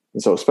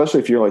 And so especially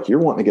if you're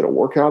wanting to get a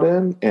workout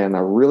in and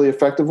a really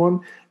effective one,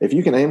 if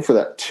you can aim for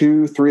that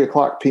 2-3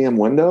 o'clock p.m.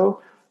 window,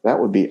 that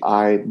would be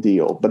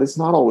ideal. But it's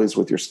not always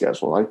with your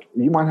schedule. Like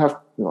you might have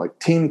like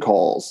team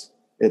calls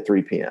at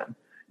 3 p.m.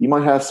 You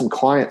might have some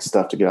client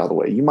stuff to get out of the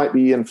way. You might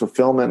be in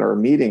fulfillment or a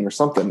meeting or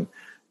something,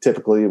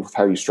 typically with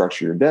how you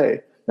structure your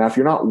day. Now, if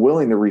you're not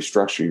willing to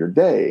restructure your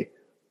day,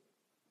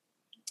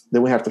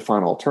 then we have to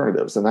find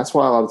alternatives. And that's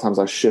why a lot of times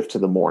I shift to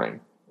the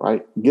morning,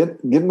 right? Get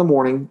in the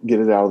morning, get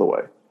it out of the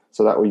way.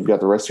 So that way you've got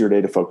the rest of your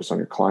day to focus on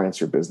your clients,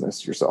 your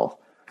business, yourself.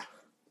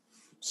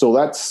 So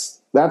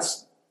that's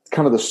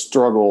kind of the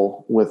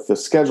struggle with the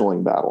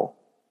scheduling battle.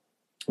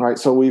 All right.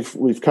 So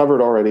we've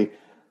covered already.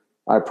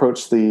 I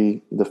approach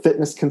the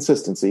fitness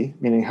consistency,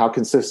 meaning how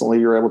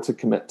consistently you're able to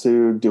commit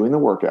to doing the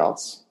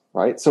workouts,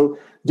 right? So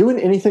doing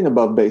anything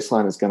above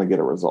baseline is going to get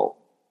a result.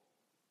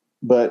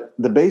 But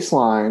the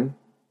baseline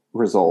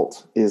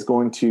result is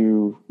going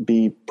to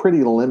be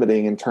pretty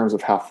limiting in terms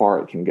of how far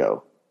it can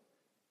go,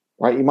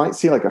 right? You might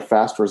see like a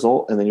fast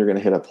result and then you're going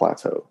to hit a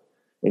plateau.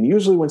 And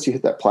usually once you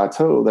hit that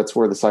plateau, that's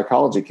where the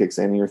psychology kicks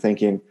in and you're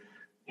thinking,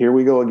 here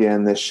we go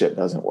again, this shit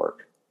doesn't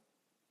work.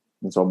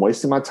 And so I'm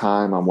wasting my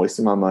time, I'm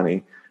wasting my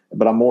money,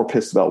 but I'm more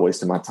pissed about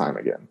wasting my time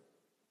again.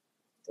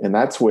 And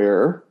that's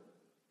where,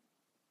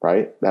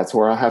 right? That's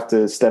where I have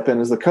to step in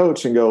as the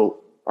coach and go,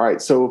 all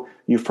right, so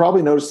you've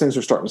probably noticed things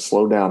are starting to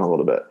slow down a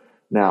little bit.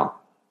 Now,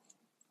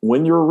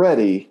 when you're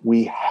ready,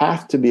 we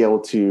have to be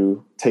able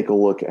to take a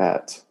look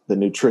at the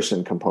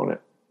nutrition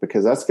component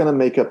because that's going to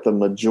make up the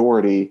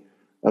majority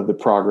of the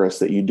progress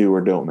that you do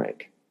or don't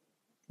make,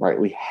 right?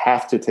 We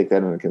have to take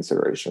that into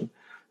consideration.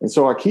 And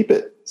so I keep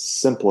it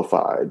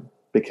simplified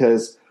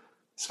because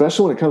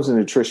especially when it comes to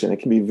nutrition, it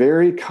can be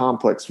very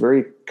complex,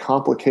 very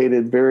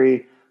complicated,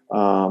 very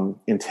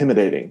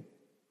intimidating,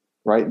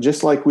 right?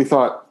 Just like we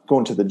thought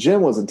going to the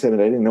gym was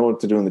intimidating, know what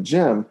to do in the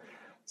gym.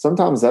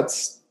 Sometimes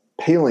that's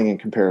paling in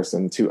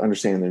comparison to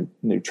understanding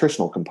the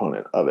nutritional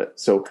component of it.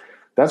 So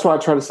that's why I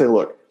try to say,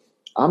 look,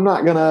 I'm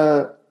not going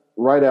to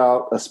write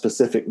out a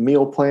specific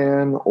meal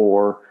plan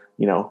or,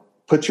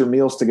 put your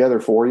meals together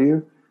for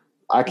you.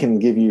 I can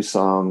give you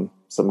some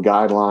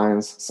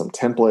guidelines, some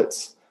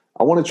templates.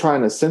 I want to try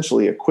and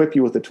essentially equip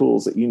you with the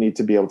tools that you need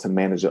to be able to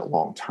manage it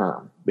long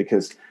term.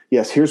 Because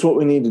yes, here's what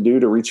we need to do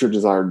to reach your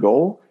desired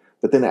goal.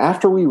 But then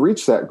after we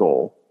reach that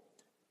goal,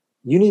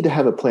 you need to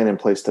have a plan in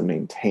place to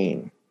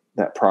maintain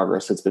that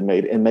progress that's been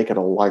made and make it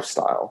a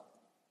lifestyle,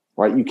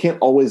 right? You can't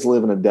always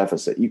live in a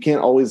deficit. You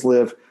can't always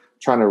live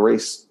trying to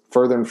race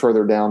further and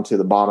further down to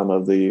the bottom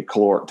of the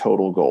caloric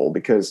total goal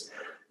because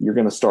you're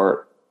going to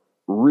start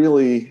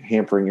really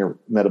hampering your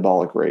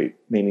metabolic rate,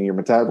 meaning your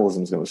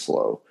metabolism is going to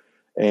slow.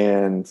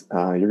 And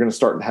you're going to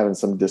start having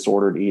some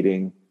disordered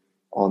eating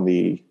on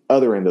the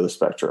other end of the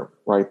spectrum,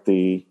 right?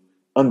 The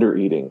under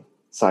eating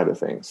side of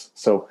things.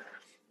 So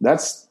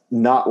that's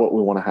not what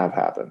we want to have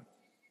happen.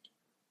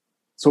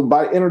 So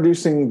by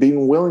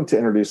being willing to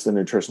introduce the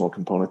nutritional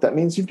component, that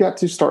means you've got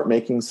to start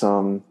making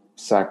some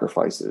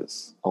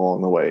sacrifices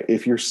along the way.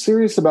 If you're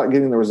serious about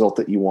getting the result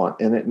that you want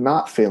and it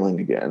not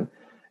failing again,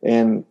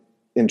 and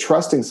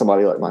entrusting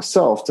somebody like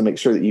myself to make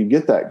sure that you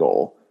get that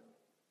goal,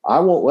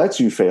 I won't let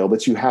you fail,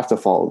 but you have to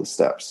follow the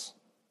steps.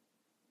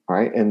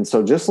 Right. And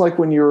so just like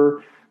when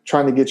you're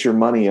trying to get your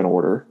money in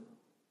order,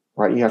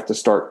 right, you have to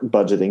start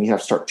budgeting, you have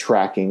to start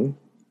tracking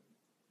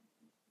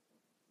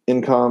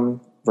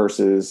income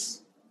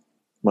versus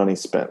money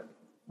spent,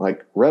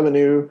 like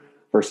revenue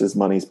versus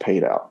money's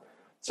paid out.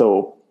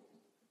 So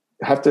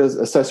you have to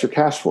assess your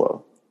cash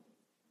flow.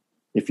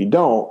 If you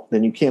don't,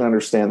 then you can't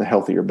understand the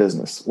health of your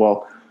business.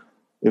 Well,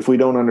 if we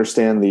don't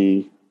understand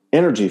the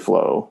energy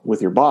flow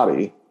with your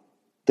body,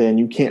 then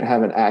you can't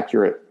have an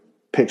accurate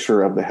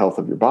picture of the health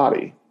of your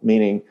body.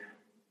 Meaning,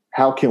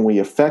 how can we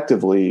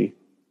effectively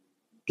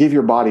give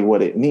your body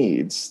what it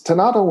needs to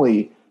not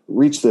only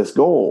reach this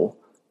goal,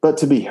 but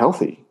to be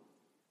healthy?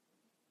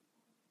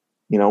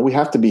 We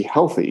have to be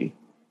healthy,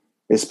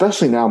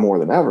 especially now more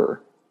than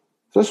ever,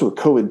 especially with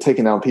COVID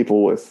taking down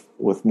people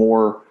with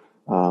more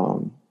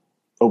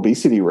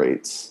obesity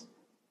rates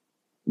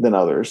than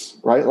others,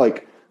 right?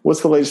 Like,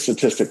 what's the latest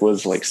statistic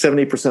was like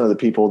 70% of the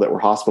people that were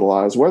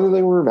hospitalized, whether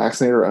they were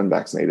vaccinated or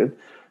unvaccinated,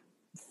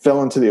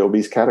 fell into the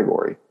obese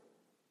category.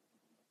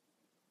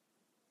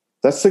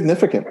 That's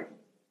significant.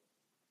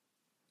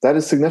 That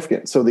is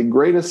significant. So the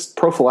greatest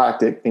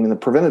prophylactic, the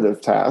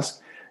preventative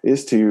task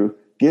is to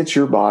get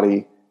your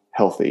body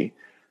healthy.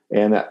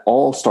 And that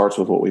all starts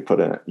with what we put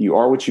in it. You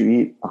are what you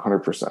eat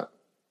 100%.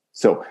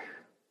 So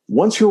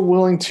once you're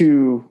willing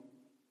to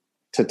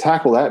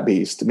tackle that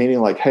beast, meaning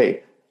like,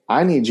 hey,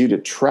 I need you to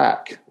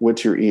track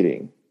what you're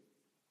eating.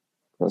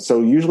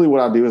 So usually what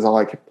I do is I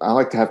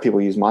like to have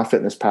people use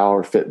MyFitnessPal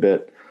or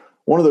Fitbit,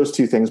 one of those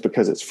two things,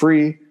 because it's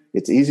free,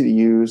 it's easy to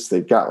use.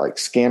 They've got like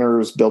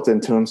scanners built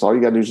into them. So all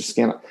you got to do is just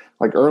scan it.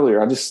 Like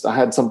earlier, I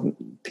had some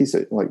piece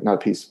of, like not a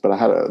piece, but I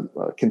had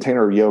a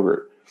container of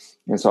yogurt.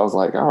 And so I was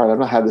like, all right, I've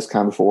not had this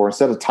kind before.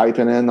 Instead of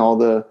typing in all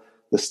the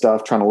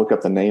stuff, trying to look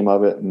up the name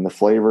of it and the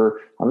flavor,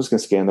 I'm just going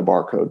to scan the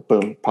barcode.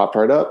 Boom, popped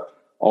right up.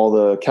 All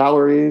the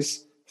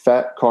calories,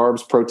 fat,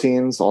 carbs,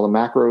 proteins, all the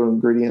macro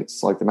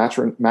ingredients, like the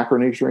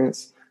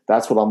macronutrients.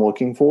 That's what I'm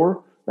looking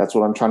for. That's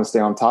what I'm trying to stay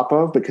on top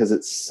of because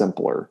it's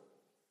simpler,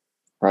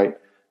 right?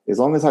 As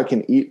long as I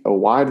can eat a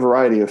wide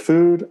variety of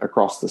food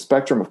across the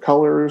spectrum of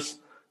colors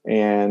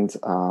and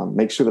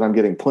make sure that I'm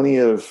getting plenty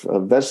of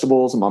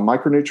vegetables and my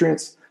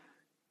micronutrients,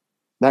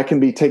 that can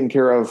be taken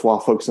care of while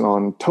focusing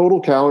on total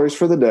calories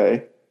for the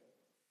day,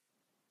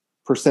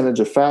 percentage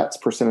of fats,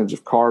 percentage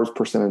of carbs,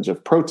 percentage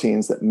of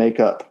proteins that make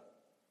up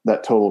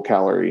that total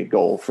calorie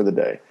goal for the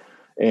day.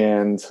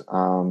 And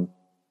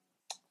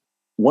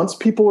once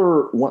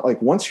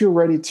you're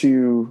ready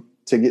to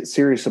get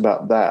serious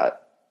about that,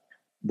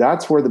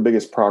 that's where the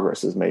biggest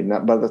progress is made.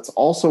 But that's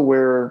also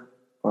where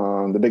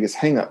the biggest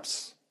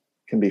hangups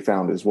can be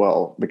found as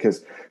well,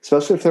 because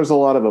especially if there's a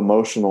lot of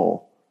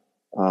emotional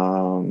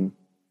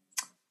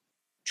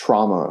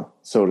trauma,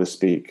 so to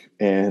speak,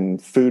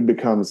 and food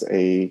becomes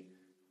a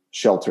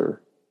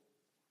shelter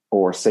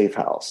or safe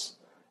house.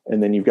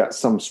 And then you've got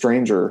some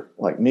stranger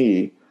like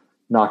me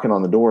knocking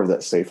on the door of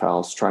that safe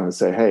house trying to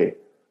say, hey,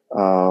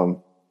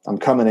 I'm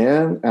coming in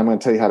and I'm going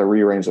to tell you how to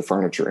rearrange the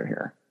furniture in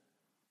here.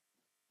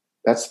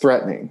 That's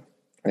threatening.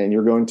 And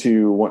you're going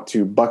to want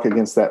to buck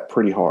against that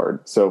pretty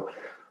hard. So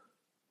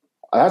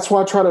that's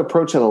why I try to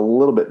approach it a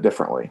little bit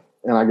differently.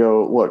 And I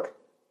go, look,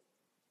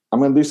 I'm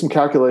going to do some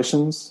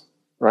calculations,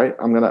 right?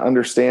 I'm going to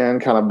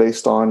understand kind of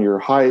based on your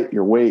height,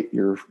 your weight,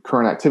 your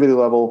current activity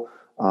level,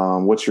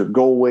 what your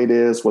goal weight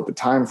is, what the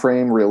time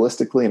frame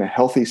realistically in a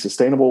healthy,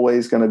 sustainable way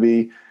is going to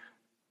be.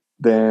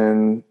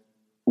 Then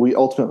we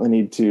ultimately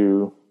need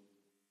to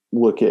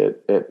look at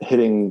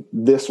hitting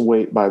this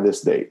weight by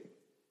this date,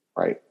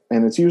 right?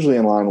 And it's usually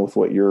in line with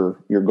what your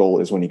goal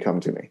is when you come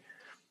to me.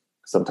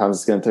 Sometimes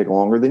it's going to take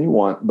longer than you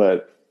want,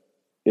 but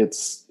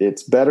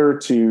it's better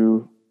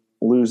to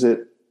lose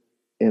it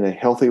in a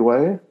healthy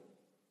way,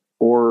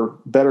 or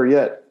better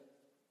yet,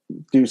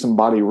 do some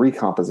body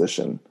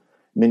recomposition,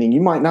 meaning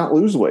you might not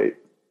lose weight,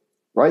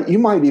 right? You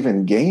might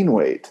even gain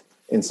weight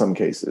in some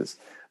cases,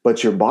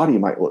 but your body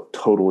might look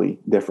totally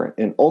different.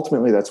 And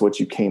ultimately, that's what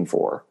you came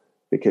for,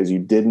 because you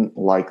didn't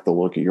like the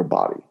look of your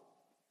body.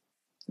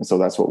 And so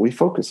that's what we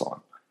focus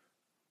on.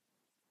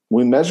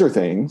 We measure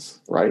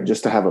things, right,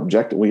 just to have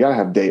objective. We got to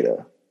have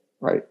data,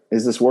 right?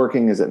 Is this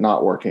working? Is it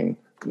not working?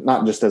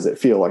 Not just does it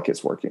feel like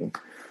it's working.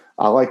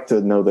 I like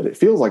to know that it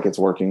feels like it's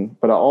working,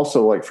 but I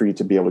also like for you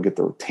to be able to get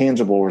the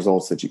tangible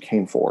results that you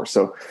came for.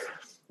 So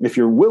if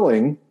you're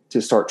willing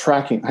to start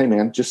tracking, hey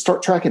man, just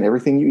start tracking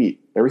everything you eat,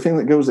 everything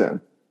that goes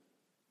in.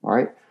 All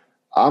right.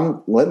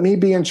 Let me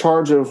be in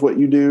charge of what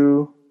you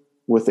do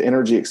with the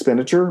energy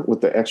expenditure,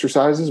 with the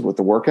exercises, with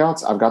the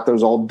workouts. I've got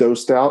those all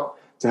dosed out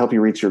to help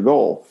you reach your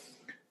goal.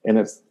 And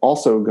it's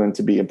also going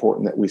to be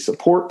important that we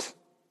support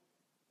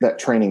that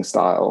training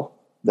style,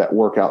 that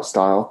workout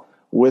style,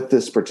 with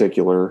this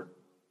particular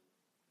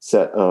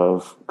set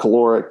of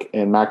caloric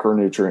and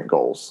macronutrient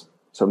goals.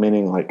 So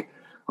meaning like,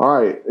 all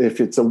right, if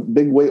it's a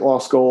big weight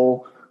loss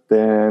goal,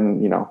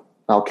 then,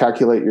 I'll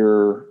calculate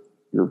your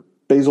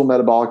basal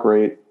metabolic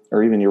rate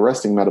or even your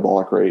resting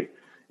metabolic rate.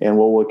 And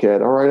we'll look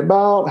at, all right,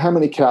 about how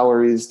many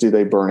calories do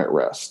they burn at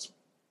rest?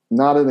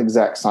 Not an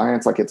exact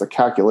science, like it's a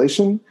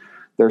calculation.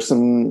 There's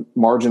some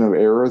margin of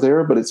error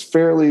there, but it's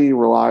fairly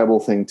reliable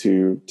thing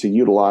to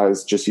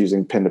utilize just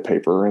using pen to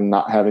paper and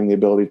not having the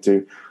ability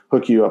to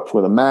hook you up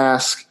with a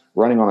mask,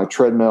 running on a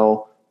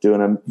treadmill,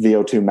 doing a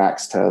VO2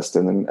 max test,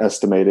 and then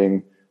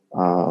estimating,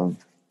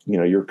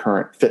 your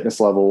current fitness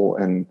level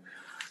and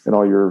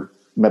all your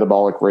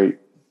metabolic rate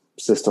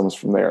systems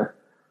from there.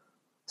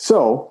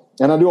 So,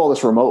 and I do all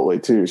this remotely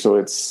too. So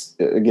it's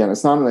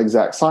not an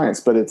exact science,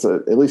 but it's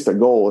at least a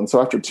goal. And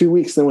so after 2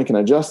 weeks, then we can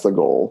adjust the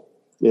goal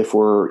if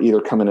we're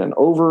either coming in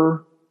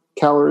over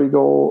calorie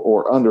goal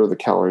or under the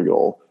calorie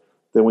goal.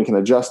 Then we can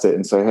adjust it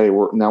and say, hey,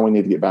 now we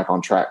need to get back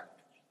on track.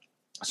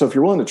 So if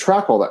you're willing to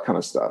track all that kind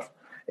of stuff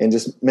and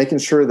just making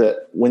sure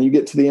that when you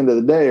get to the end of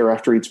the day or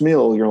after each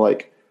meal, you're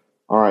like,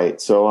 all right,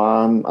 so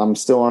I'm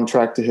still on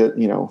track to hit,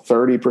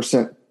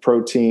 30%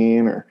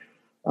 protein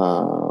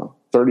or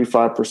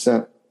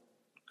 35%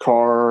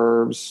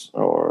 carbs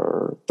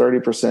or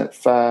 30%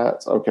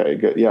 fats. Okay,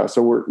 good. Yeah.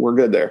 So we're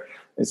good there.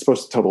 It's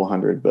supposed to total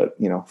 100, but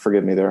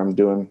forgive me there. I'm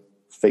doing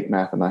fake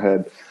math in my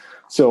head.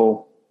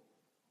 So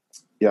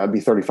yeah, it'd be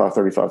 35,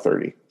 35,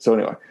 30. So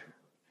anyway,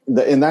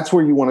 and that's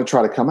where you want to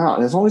try to come out.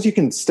 And as long as you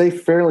can stay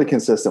fairly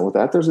consistent with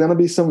that, there's going to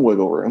be some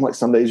wiggle room. Like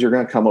some days you're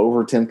going to come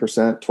over 10%,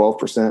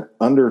 12%,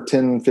 under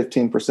 10,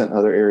 15% in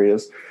other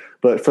areas.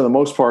 But for the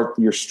most part,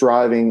 you're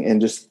striving and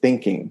just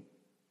thinking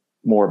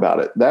more about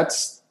it.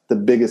 That's the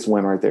biggest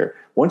win right there.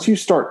 Once you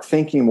start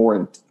thinking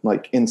more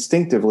like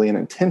instinctively and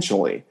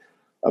intentionally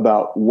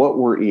about what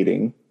we're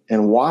eating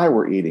and why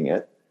we're eating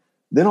it,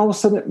 then all of a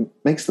sudden it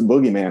makes the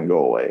boogeyman go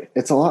away.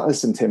 It's a lot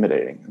less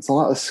intimidating. It's a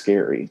lot less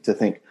scary to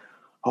think,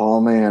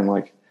 oh man,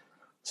 like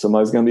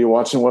somebody's going to be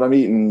watching what I'm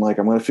eating. Like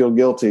I'm going to feel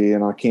guilty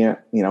and I can't,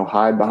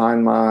 hide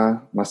behind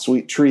my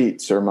sweet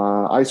treats or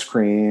my ice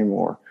cream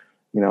or,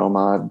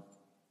 my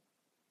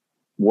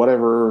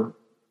whatever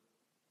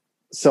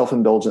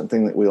self-indulgent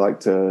thing that we like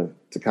to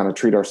kind of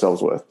treat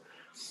ourselves with.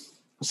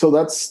 So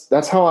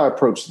that's how I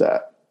approach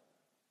that.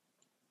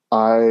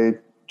 I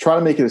try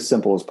to make it as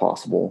simple as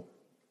possible.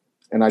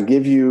 And I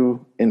give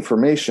you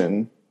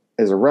information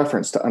as a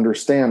reference to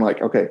understand,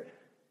 like, okay,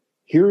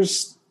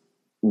 here's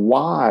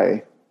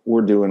why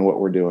we're doing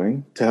what we're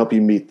doing to help you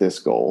meet this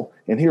goal.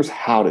 And here's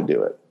how to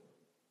do it.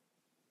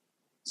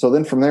 So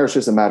then from there, it's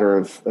just a matter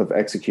of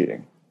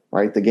executing,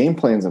 right? The game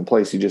plan's in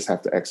place. You just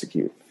have to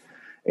execute.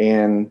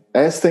 And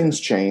as things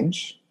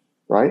change,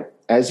 right,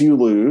 as you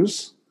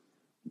lose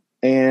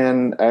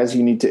and as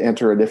you need to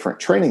enter a different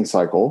training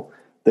cycle,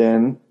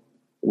 then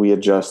we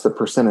adjust the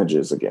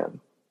percentages again.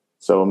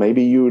 So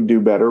maybe you would do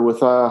better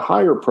with a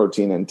higher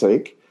protein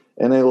intake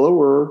and a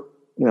lower,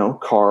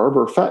 carb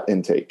or fat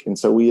intake. And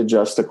so we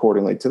adjust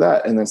accordingly to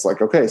that. And it's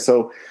like, okay,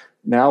 so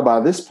now by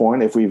this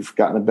point, if we've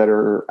gotten a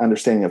better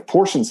understanding of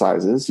portion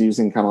sizes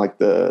using kind of like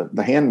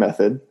the hand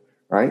method,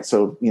 right?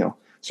 So,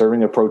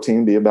 serving a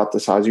protein be about the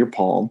size of your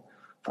palm,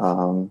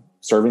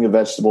 serving a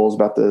vegetable is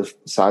about the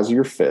size of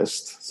your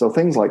fist. So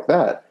things like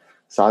that.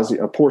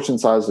 A portion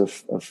size of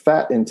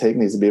fat intake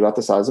needs to be about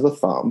the size of a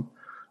thumb.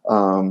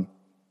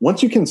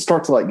 Once you can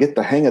start to like get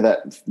the hang of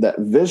that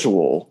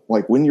visual,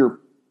 like when you're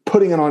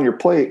putting it on your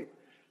plate,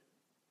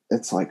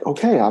 it's like,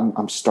 okay,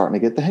 I'm starting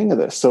to get the hang of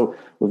this. So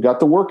we've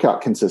got the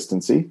workout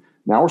consistency.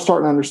 Now we're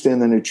starting to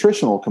understand the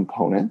nutritional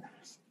component.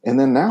 And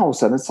then now all of a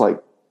sudden it's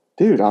like,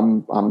 dude,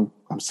 I'm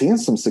seeing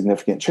some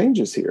significant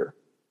changes here.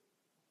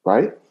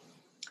 Right.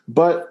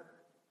 But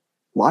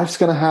life's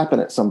going to happen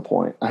at some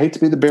point. I hate to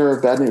be the bearer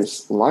of bad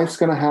news. Life's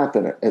going to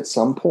happen at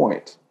some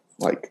point.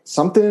 Like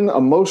something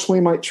emotionally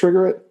might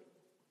trigger it.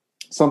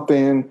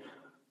 Something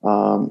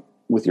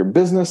with your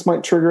business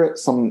might trigger it.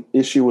 Some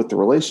issue with the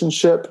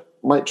relationship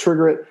might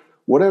trigger it.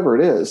 Whatever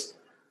it is,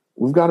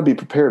 we've got to be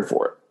prepared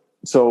for it.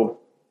 So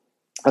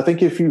I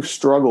think if you've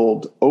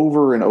struggled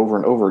over and over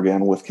and over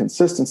again with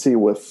consistency,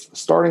 with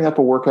starting up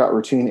a workout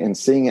routine and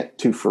seeing it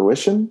to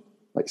fruition,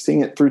 like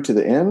seeing it through to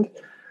the end,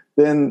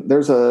 then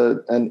there's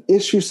an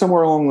issue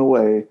somewhere along the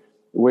way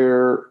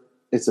where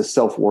it's a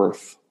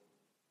self-worth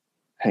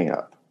hang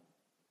up,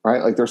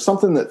 right? Like there's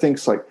something that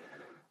thinks like,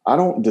 I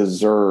don't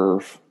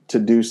deserve to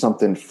do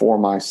something for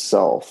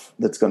myself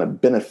that's going to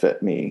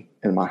benefit me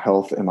and my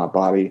health and my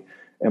body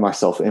and my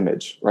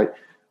self-image, right?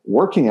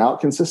 Working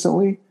out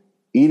consistently,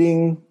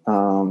 eating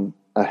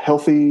a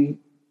healthy,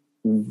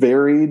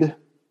 varied,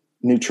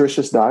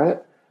 nutritious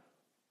diet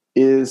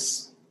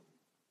is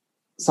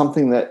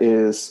something that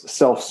is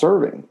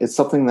self-serving. It's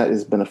something that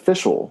is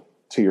beneficial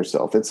to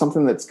yourself. It's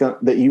something that is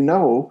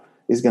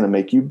going to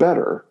make you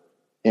better,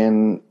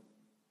 and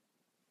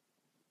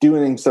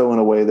doing so in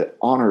a way that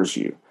honors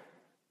you.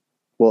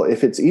 Well,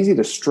 if it's easy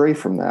to stray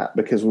from that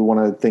because we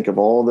want to think of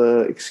all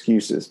the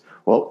excuses,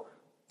 well,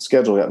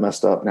 schedule got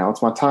messed up. Now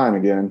it's my time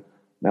again.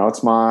 Now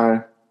it's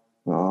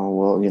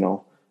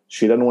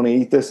she doesn't want to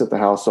eat this at the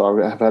house, so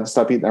I've had to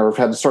stop eating, or I've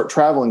had to start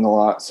traveling a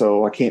lot,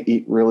 so I can't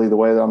eat really the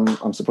way that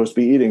I'm supposed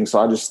to be eating. So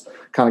I just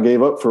kind of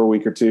gave up for a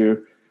week or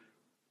two.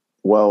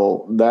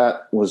 Well,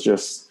 that was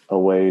just a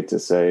way to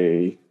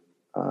say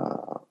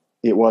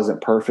it wasn't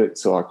perfect,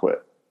 so I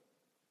quit.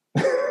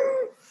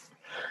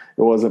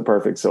 It wasn't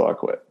perfect, so I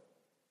quit.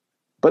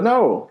 But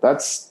no,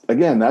 that's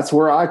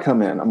where I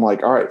come in. I'm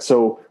like, all right,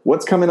 so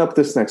what's coming up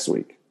this next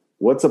week?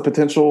 What's a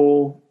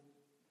potential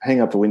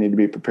hang up that we need to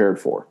be prepared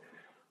for?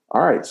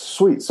 All right,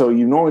 sweet. So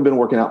you've normally been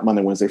working out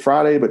Monday, Wednesday,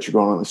 Friday, but you're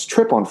going on this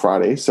trip on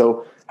Friday.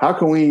 So how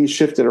can we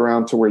shift it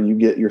around to where you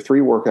get your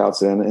 3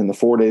 workouts in the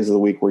 4 days of the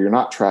week where you're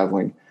not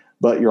traveling,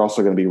 but you're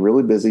also going to be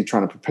really busy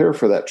trying to prepare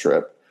for that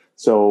trip?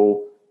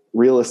 So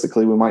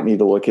realistically, we might need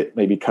to look at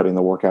maybe cutting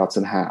the workouts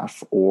in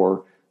half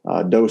or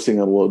dosing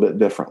it a little bit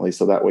differently.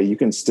 So that way you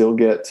can still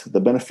get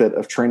the benefit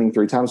of training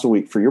 3 times a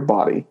week for your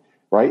body,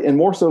 right? And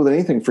more so than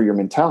anything for your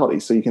mentality.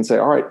 So you can say,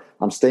 all right,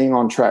 I'm staying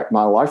on track.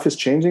 My life is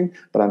changing,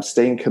 but I'm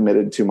staying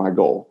committed to my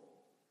goal.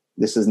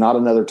 This is not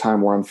another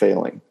time where I'm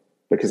failing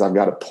because I've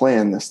got a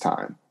plan this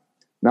time.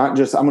 Not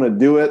just I'm going to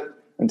do it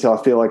until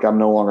I feel like I'm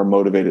no longer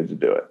motivated to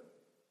do it.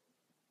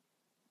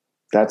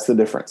 That's the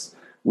difference.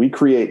 We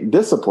create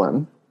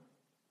discipline,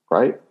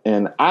 right?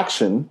 And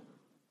action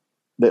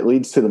that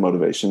leads to the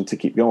motivation to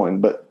keep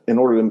going. But in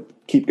order to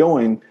keep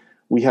going,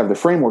 we have the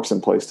frameworks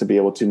in place to be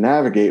able to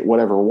navigate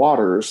whatever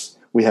waters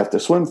we have to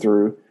swim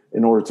through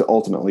in order to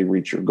ultimately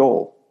reach your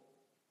goal.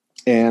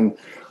 And,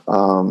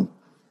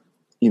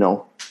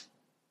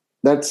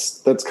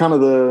 that's kind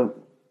of the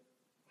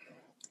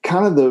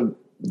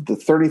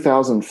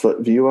 30,000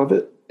 foot view of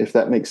it, if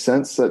that makes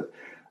sense. That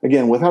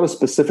again, without a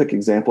specific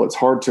example, it's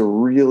hard to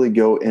really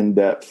go in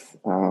depth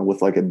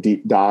with like a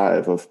deep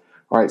dive of,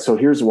 all right, so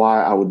here's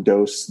why I would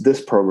dose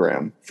this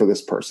program for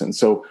this person.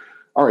 So,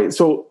 all right,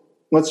 so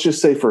let's just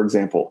say, for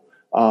example,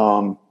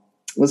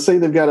 let's say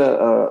they've got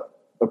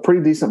a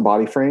pretty decent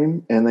body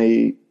frame and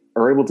they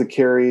are able to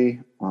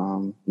carry,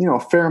 a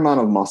fair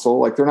amount of muscle.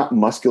 Like they're not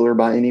muscular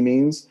by any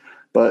means,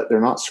 but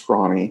they're not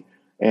scrawny.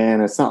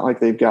 And it's not like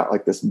they've got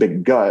like this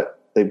big gut.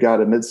 They've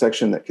got a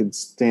midsection that could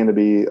stand to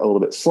be a little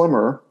bit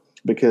slimmer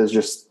because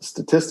just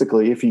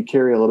statistically, if you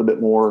carry a little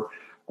bit more,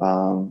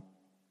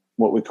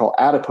 what we call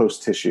adipose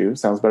tissue,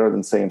 sounds better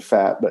than saying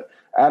fat, but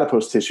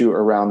adipose tissue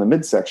around the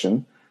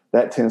midsection,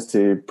 that tends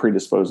to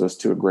predispose us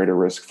to a greater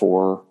risk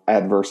for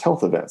adverse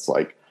health events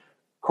like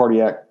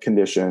cardiac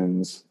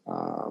conditions,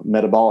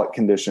 metabolic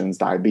conditions,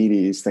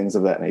 diabetes, things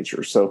of that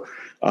nature. So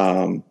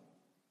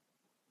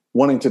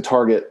wanting to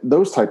target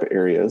those type of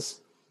areas,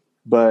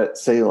 but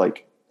say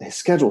like his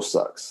schedule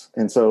sucks.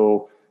 And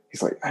so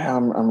he's like,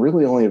 I'm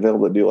really only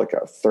available to do like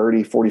a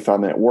 30,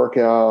 45-minute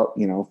workout,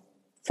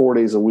 4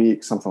 days a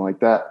week, something like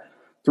that,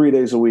 3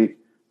 days a week.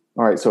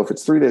 All right, so if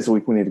it's 3 days a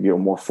week, we need to go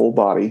more full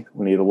body.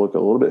 We need to look a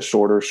little bit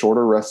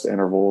shorter rest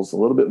intervals, a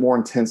little bit more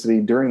intensity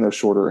during those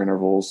shorter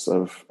intervals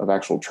of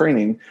actual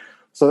training.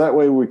 So that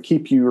way we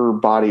keep your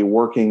body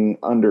working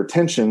under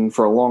tension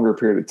for a longer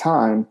period of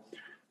time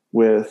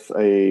with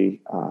a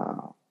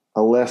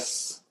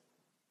less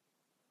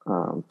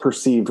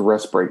perceived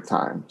rest break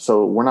time.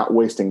 So we're not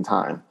wasting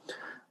time.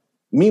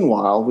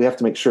 Meanwhile, we have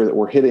to make sure that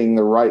we're hitting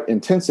the right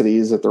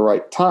intensities at the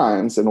right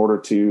times in order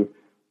to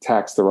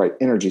tax the right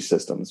energy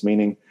systems,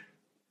 meaning,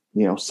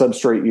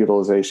 substrate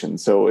utilization.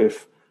 So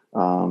if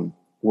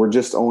we're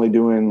just only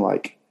doing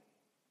like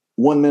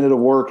 1 minute of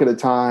work at a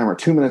time or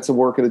 2 minutes of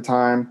work at a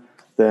time,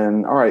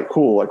 then all right,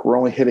 cool. Like we're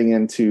only hitting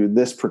into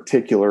this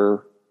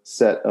particular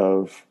set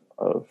of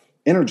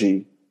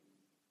energy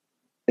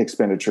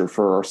expenditure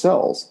for our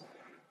cells.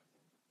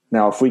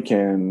 Now, if we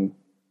can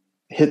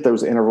hit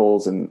those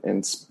intervals and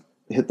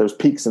hit those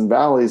peaks and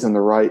valleys in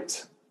the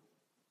right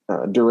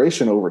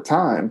duration over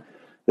time,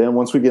 then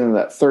once we get into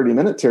that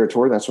 30-minute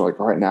territory, that's like,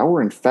 all right, now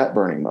we're in fat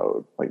burning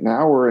mode. Like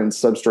now we're in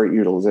substrate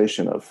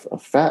utilization of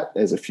fat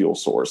as a fuel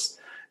source.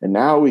 And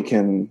now we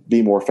can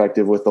be more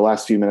effective with the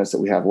last few minutes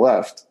that we have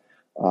left.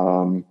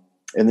 And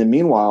then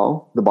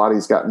meanwhile, the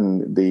body's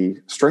gotten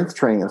the strength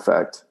training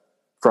effect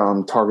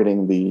from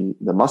targeting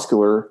the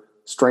muscular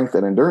strength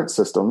and endurance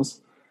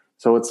systems.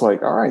 So it's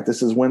like, all right,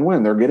 this is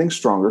win-win. They're getting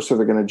stronger, so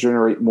they're going to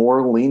generate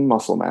more lean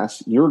muscle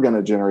mass. You're going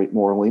to generate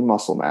more lean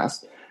muscle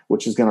mass,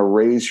 which is going to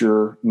raise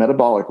your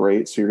metabolic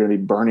rate. So you're going to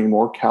be burning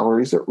more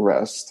calories at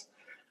rest.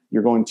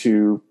 You're going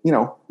to,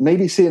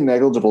 maybe see a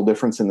negligible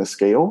difference in the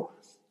scale,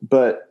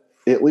 but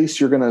at least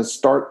you're going to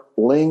start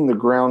laying the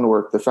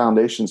groundwork, the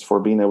foundations for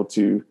being able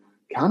to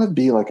kind of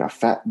be like a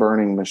fat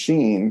burning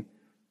machine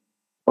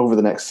over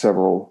the next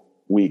several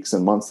weeks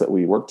and months that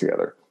we work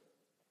together.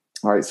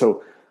 All right.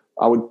 So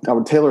I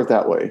would tailor it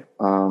that way.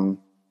 And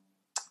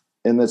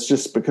that's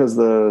just because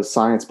the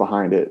science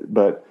behind it,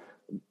 but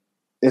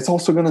it's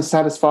also going to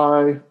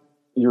satisfy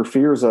your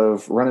fears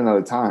of running out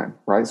of time,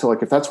 right? So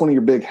like if that's one of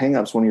your big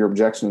hangups, one of your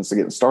objections to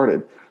getting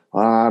started,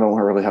 I don't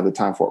really have the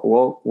time for it.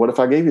 Well, what if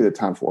I gave you the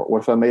time for it?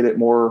 What if I made it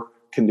more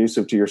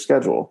conducive to your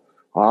schedule?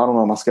 I don't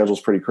know. My schedule's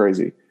pretty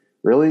crazy.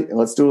 Really?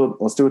 Let's do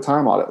a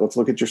time audit. Let's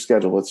look at your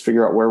schedule. Let's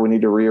figure out where we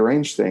need to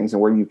rearrange things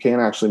and where you can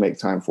actually make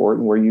time for it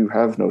and where you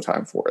have no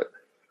time for it.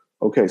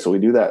 Okay, so we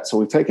do that. So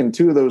we've taken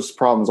two of those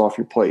problems off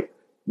your plate.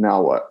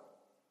 Now what?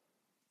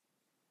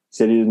 You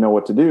said you didn't know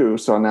what to do,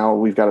 so now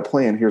we've got a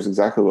plan. Here's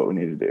exactly what we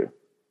need to do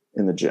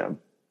in the gym.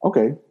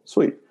 Okay,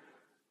 sweet.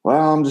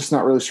 Well, I'm just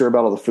not really sure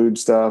about all the food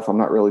stuff. I'm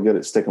not really good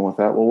at sticking with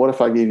that. Well, what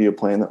if I gave you a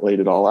plan that laid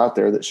it all out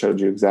there, that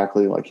showed you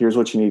exactly like, here's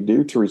what you need to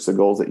do to reach the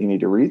goals that you need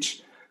to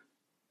reach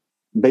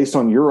based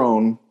on your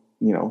own,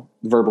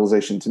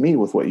 verbalization to me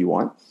with what you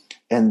want.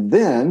 And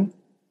then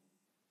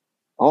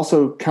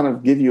also kind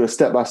of give you a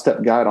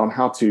step-by-step guide on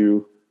how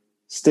to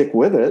stick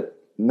with it,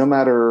 no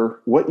matter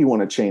what you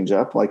want to change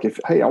up. Like if,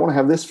 hey, I want to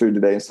have this food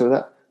today instead of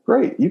that,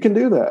 great, you can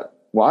do that.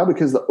 Why?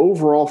 Because the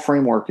overall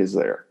framework is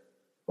there,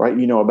 right?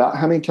 You know about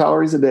how many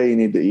calories a day you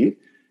need to eat.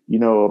 You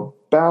know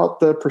about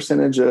the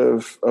percentage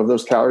of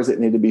those calories that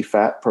need to be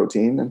fat,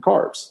 protein, and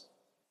carbs,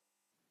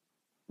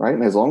 right?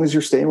 And as long as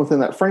you're staying within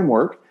that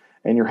framework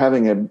and you're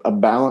having a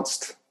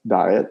balanced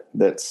diet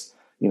that's,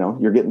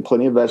 you're getting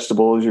plenty of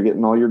vegetables, you're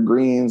getting all your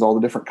greens, all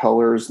the different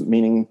colors,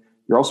 meaning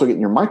you're also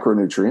getting your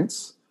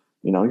micronutrients,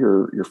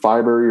 your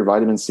fiber, your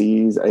vitamin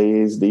C's,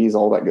 A's, D's,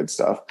 all that good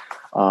stuff.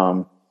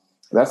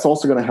 That's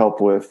also going to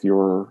help with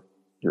your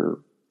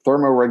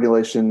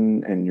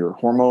thermoregulation and your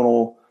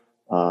hormonal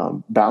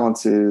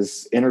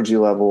balances, energy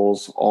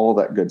levels, all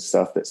that good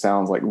stuff that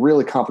sounds like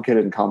really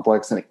complicated and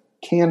complex, and it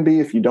can be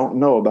if you don't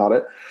know about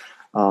it.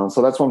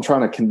 So that's why I'm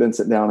trying to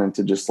condense it down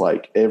into just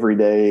like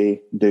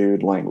everyday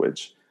dude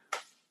language.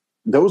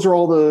 Those are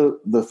all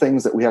the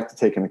things that we have to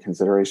take into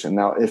consideration.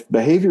 Now, if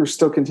behaviors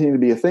still continue to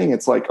be a thing,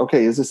 it's like,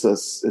 okay, is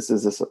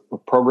this a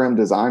program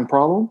design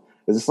problem?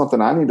 Is this something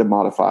I need to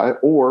modify?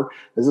 Or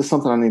is this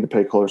something I need to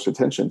pay close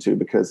attention to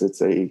because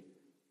it's a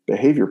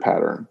behavior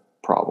pattern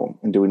problem?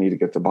 And do we need to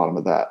get to the bottom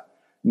of that?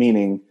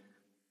 Meaning,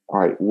 all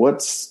right,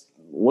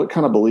 what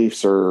kind of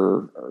beliefs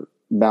are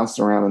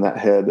bouncing around in that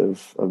head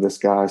of this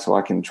guy so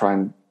I can try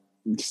and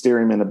steer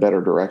him in a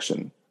better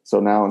direction? So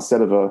now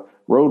instead of a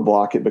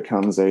roadblock, it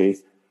becomes an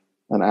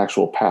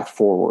actual path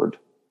forward.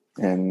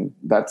 And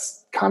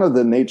that's kind of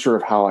the nature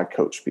of how I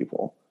coach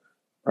people,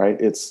 right?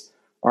 It's,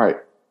 all right,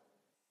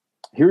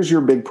 here's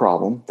your big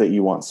problem that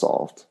you want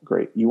solved.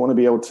 Great. You want to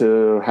be able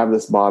to have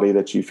this body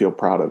that you feel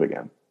proud of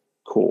again.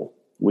 Cool.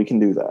 We can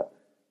do that.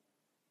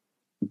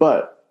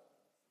 But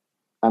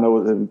I know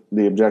what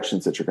the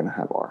objections that you're going to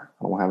have are.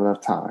 I don't have enough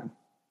time.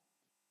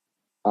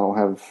 I don't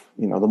have,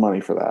 the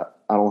money for that.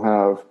 I don't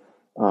have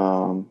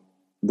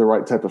the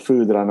right type of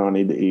food that I know I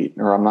need to eat,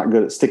 or I'm not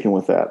good at sticking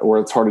with that, or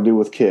it's hard to do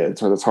with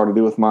kids, or that's hard to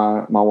do with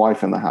my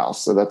wife in the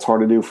house. So that's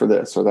hard to do for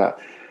this or that.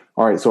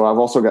 All right. So I've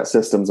also got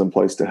systems in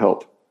place to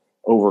help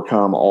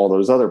overcome all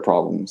those other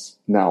problems.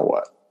 Now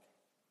what?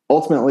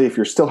 Ultimately, if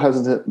you're still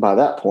hesitant by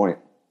that point,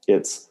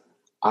 it's,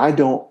 I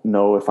don't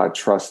know if I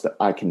trust that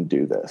I can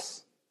do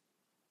this.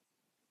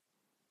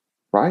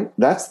 Right?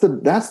 That's the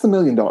 $1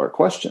 million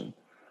question.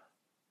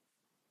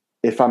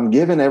 If I'm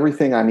given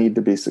everything I need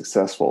to be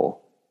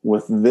successful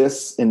with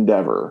this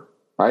endeavor,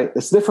 right?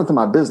 It's different than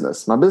my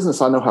business. My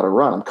business, I know how to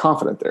run. I'm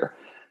confident there.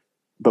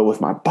 But with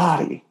my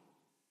body,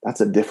 that's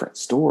a different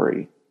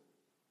story.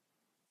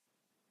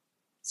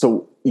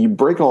 So you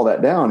break all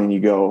that down and you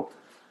go,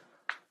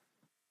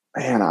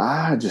 man,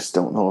 I just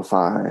don't know if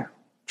I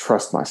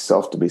trust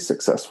myself to be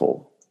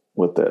successful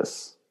with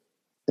this.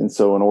 And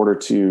so in order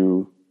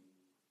to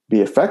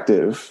be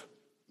effective,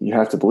 you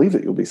have to believe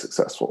that you'll be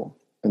successful.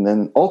 And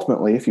then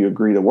ultimately, if you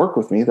agree to work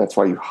with me, that's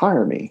why you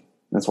hire me.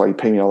 That's why you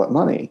pay me all that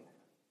money,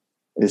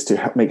 is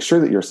to make sure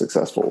that you're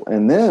successful.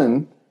 And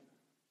then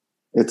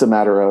it's a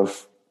matter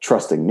of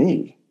trusting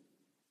me.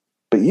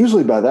 But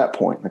usually by that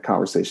point in the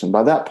conversation,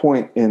 by that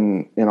point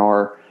in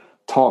our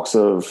talks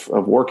of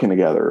working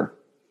together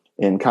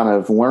and kind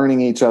of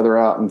learning each other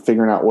out and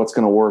figuring out what's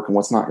going to work and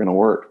what's not going to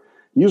work,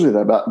 usually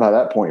by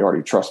that point, you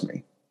already trust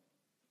me.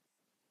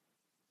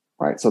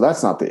 Right? So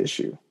that's not the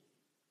issue.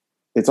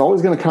 It's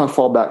always going to kind of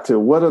fall back to,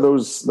 what are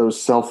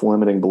those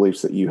self-limiting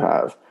beliefs that you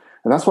have?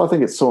 And that's why I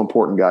think it's so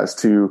important, guys,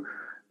 to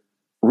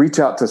reach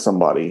out to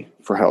somebody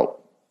for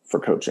help, for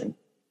coaching.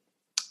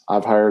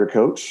 I've hired a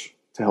coach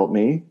to help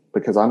me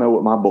because I know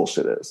what my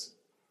bullshit is.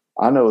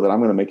 I know that I'm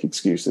going to make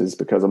excuses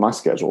because of my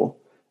schedule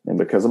and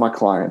because of my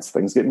clients,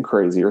 things getting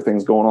crazy or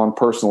things going on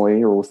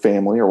personally or with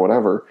family or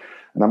whatever.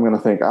 And I'm going to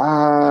think,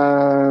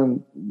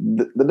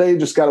 the day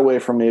just got away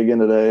from me again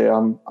today.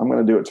 I'm going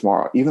to do it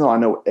tomorrow, even though I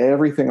know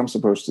everything I'm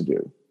supposed to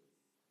do.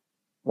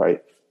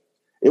 Right?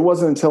 It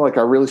wasn't until I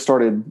really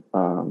started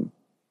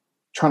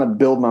trying to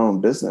build my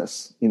own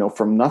business,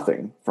 from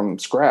nothing, from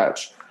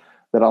scratch,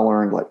 that I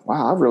learned,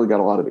 wow, I've really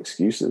got a lot of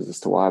excuses as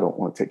to why I don't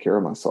want to take care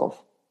of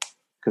myself,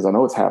 because I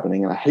know it's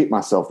happening and I hate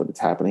myself that it's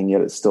happening,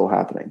 yet it's still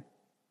happening.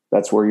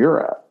 That's where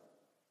you're at.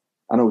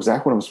 I know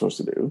exactly what I'm supposed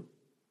to do.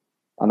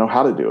 I know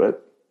how to do it.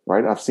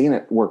 Right? I've seen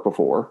it work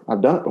before.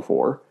 I've done it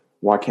before.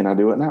 Why can't I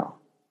do it now?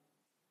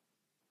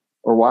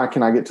 Or why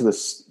can I get to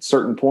this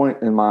certain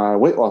point in my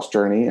weight loss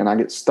journey and I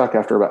get stuck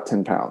after about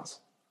 10 pounds?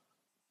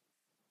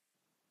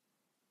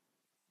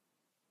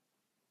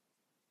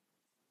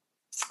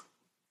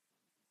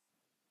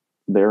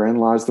 Therein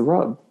lies the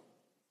rub.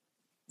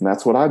 And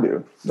that's what I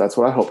do. That's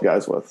what I help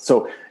guys with.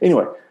 So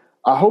anyway,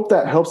 I hope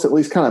that helps at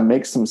least kind of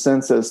make some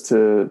sense as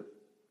to,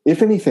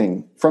 if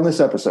anything, from this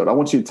episode, I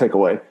want you to take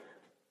away,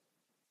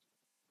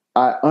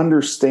 I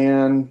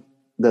understand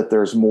that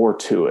there's more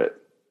to it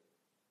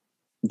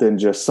than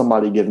just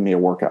somebody giving me a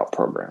workout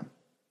program.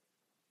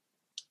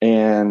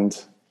 And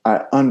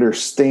I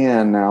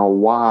understand now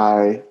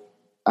why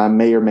I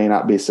may or may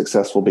not be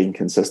successful being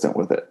consistent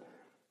with it.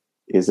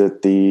 Is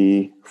it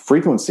the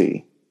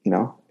frequency?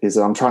 Is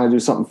it I'm trying to do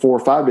something 4 or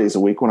 5 days a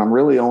week when I'm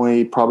really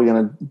only probably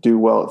going to do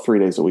well at 3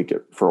 days a week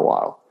for a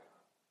while?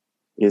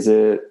 Is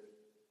it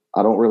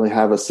I don't really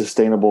have a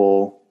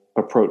sustainable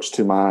approach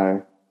to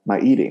my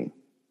eating?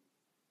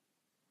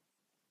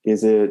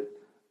 Is it,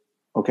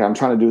 okay, I'm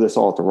trying to do this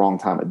all at the wrong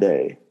time of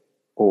day?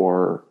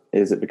 Or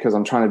is it because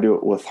I'm trying to do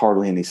it with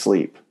hardly any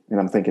sleep? And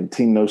I'm thinking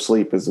team no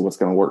sleep is what's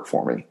going to work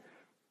for me.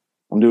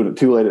 I'm doing it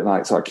too late at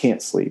night, so I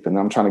can't sleep. And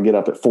I'm trying to get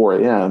up at 4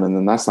 a.m. and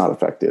then that's not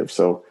effective.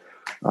 So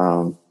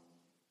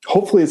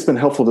hopefully it's been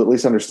helpful to at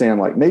least understand,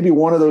 maybe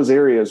one of those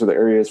areas are the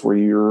areas where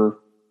you're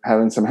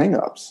having some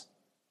hangups.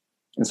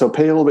 And so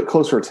pay a little bit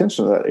closer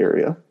attention to that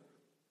area,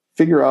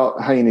 figure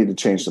out how you need to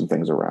change some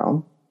things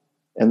around,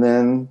 and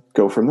then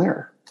go from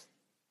there.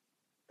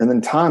 And then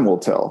time will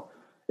tell.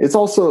 It's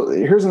also,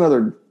 here's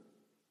another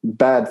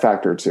bad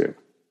factor too.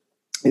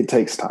 It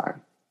takes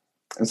time.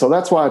 And so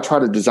that's why I try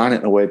to design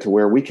it in a way to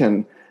where we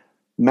can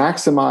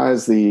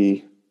maximize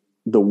the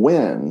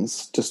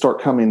wins to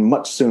start coming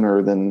much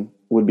sooner than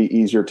would be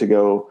easier to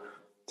go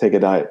take a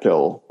diet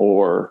pill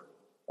or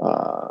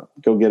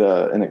go get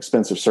an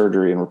expensive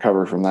surgery and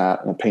recover from that,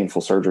 and a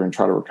painful surgery and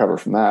try to recover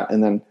from that.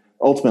 And then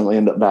ultimately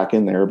end up back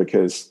in there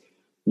because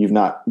you've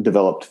not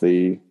developed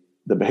the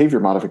behavior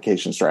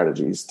modification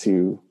strategies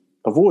to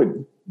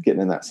avoid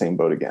getting in that same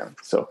boat again.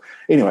 So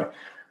anyway,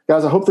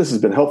 guys, I hope this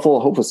has been helpful.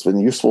 I hope it's been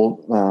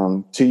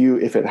useful to you.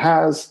 If it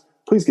has,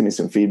 please give me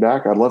some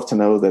feedback. I'd love to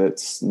know that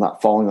it's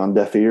not falling on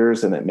deaf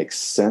ears and it makes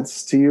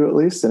sense to you at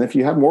least. And if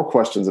you have more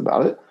questions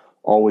about it,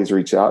 always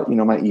reach out.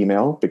 My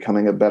email,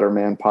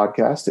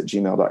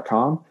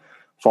 becomingabettermanpodcast@gmail.com.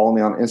 Follow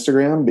me on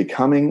Instagram,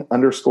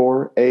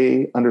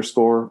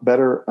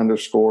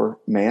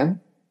 becoming_a_better_man.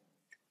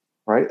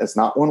 Right? It's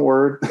not one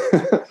word.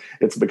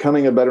 It's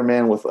becoming a better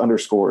man with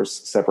underscores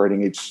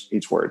separating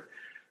each word.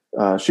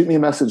 Shoot me a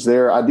message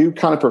there. I do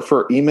kind of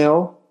prefer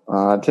email.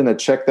 I tend to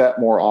check that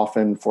more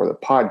often for the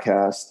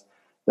podcast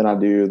than I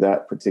do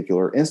that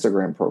particular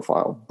Instagram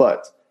profile.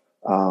 But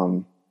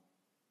I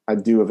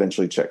do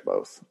eventually check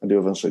both. And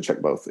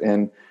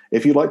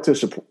if you'd like to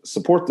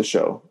support the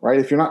show, right?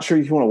 If you're not sure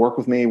if you want to work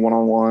with me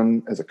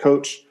one-on-one as a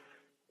coach,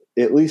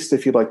 at least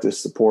if you'd like to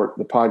support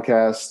the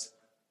podcast,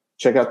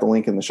 check out the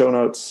link in the show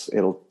notes.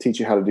 It'll teach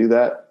you how to do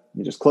that.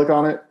 You just click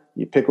on it.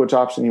 You pick which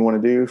option you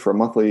want to do for a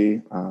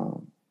monthly,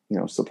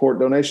 support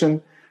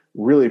donation.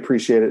 Really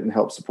appreciate it and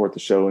help support the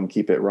show and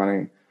keep it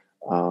running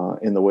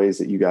in the ways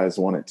that you guys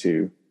want it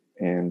to.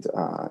 And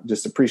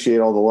just appreciate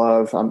all the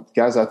love.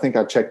 Guys, I think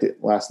I checked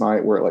it last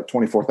night. We're at like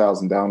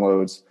 24,000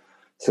 downloads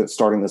since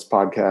starting this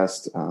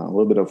podcast a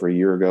little bit over a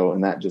year ago.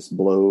 And that just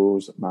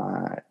blows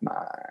my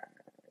mind.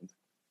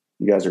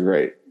 You guys are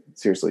great.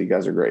 Seriously, you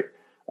guys are great.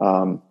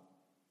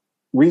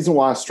 Reason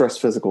why I stress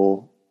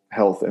physical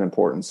health and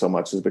importance so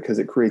much is because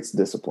it creates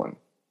discipline.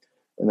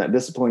 And that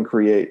discipline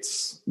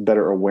creates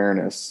better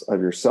awareness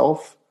of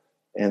yourself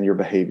and your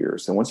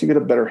behaviors. And once you get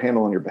a better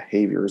handle on your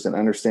behaviors and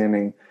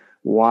understanding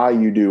why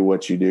you do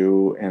what you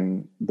do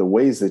and the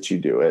ways that you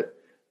do it,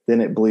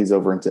 then it bleeds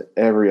over into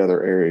every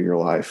other area of your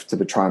life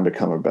to try and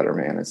become a better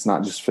man. It's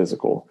not just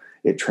physical.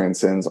 It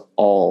transcends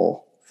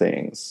all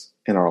things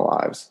in our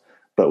lives.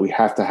 But we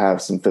have to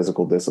have some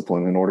physical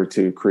discipline in order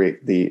to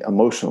create the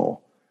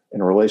emotional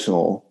and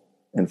relational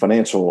and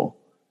financial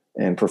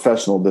and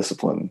professional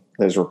discipline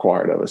that is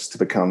required of us to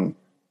become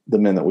the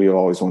men that we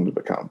always wanted to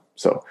become.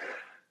 So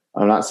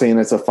I'm not saying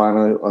it's a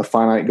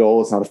finite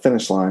goal. It's not a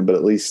finish line, but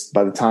at least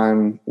by the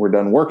time we're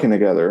done working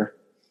together,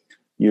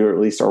 you at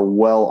least are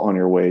well on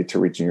your way to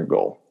reaching your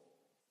goal,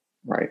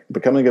 right?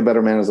 Becoming a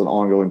better man is an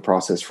ongoing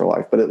process for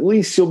life, but at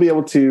least you'll be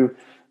able to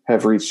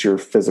have reached your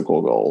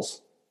physical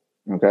goals.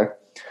 Okay.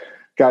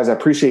 Guys, I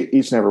appreciate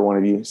each and every one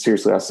of you.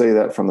 Seriously, I say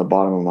that from the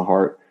bottom of my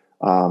heart.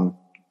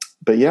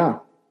 But yeah,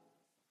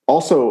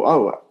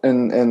 also,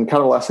 and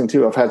kind of last thing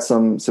too, I've had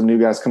some new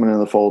guys coming into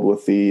the fold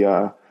with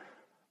the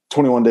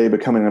 21-day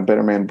Becoming a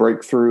Better Man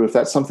breakthrough. If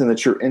that's something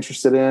that you're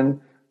interested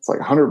in, it's like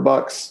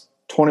 $100,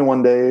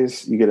 21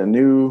 days. You get a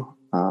new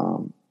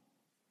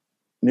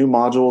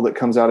module that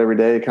comes out every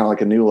day, kind of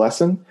like a new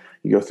lesson.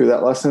 You go through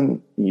that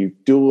lesson, you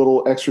do a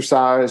little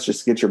exercise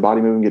just to get your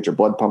body moving, get your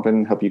blood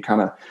pumping, help you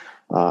kind of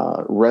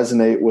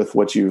resonate with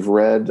what you've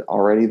read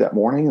already that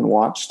morning and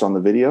watched on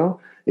the video.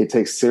 It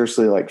takes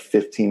seriously like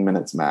 15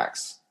 minutes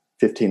max,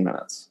 15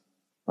 minutes,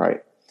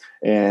 right?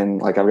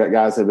 And like I've got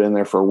guys that have been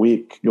there for a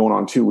week, going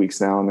on 2 weeks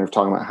now, and they're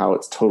talking about how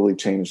it's totally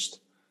changed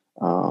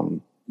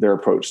their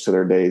approach to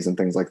their days and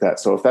things like that.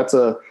 So if that's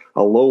a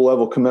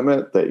low-level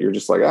commitment that you're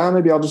just like,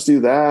 maybe I'll just do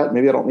that,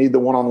 maybe I don't need the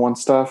one-on-one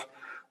stuff,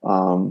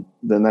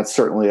 then that's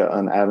certainly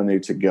an avenue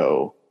to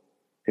go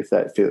if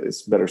that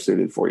is better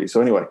suited for you.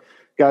 So anyway,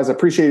 guys, I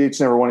appreciate each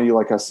and every one of you,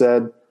 like I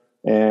said,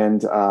 and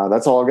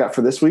that's all I've got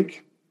for this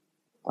week.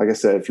 Like I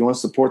said, if you want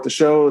to support the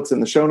show, it's in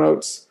the show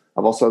notes.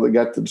 I've also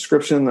got the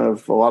description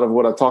of a lot of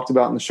what I talked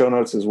about in the show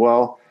notes as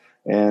well.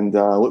 And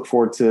look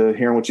forward to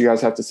hearing what you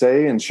guys have to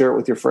say and share it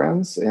with your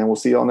friends. And we'll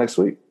see you all next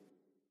week.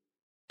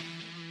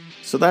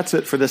 So that's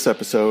it for this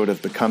episode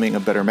of Becoming a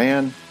Better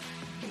Man.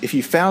 If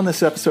you found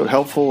this episode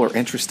helpful or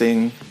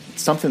interesting,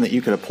 something that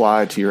you could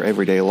apply to your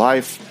everyday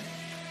life,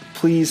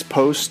 please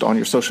post on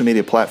your social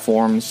media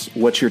platforms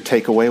what your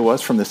takeaway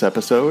was from this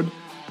episode,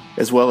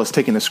 as well as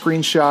taking a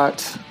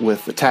screenshot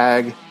with the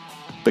tag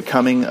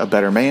Becoming a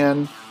Better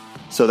Man.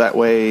 So that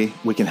way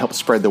we can help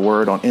spread the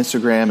word on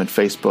Instagram and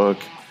Facebook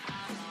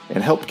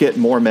and help get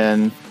more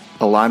men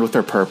aligned with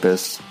their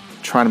purpose,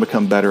 trying to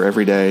become better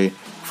every day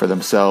for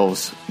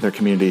themselves, their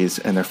communities,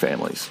 and their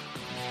families.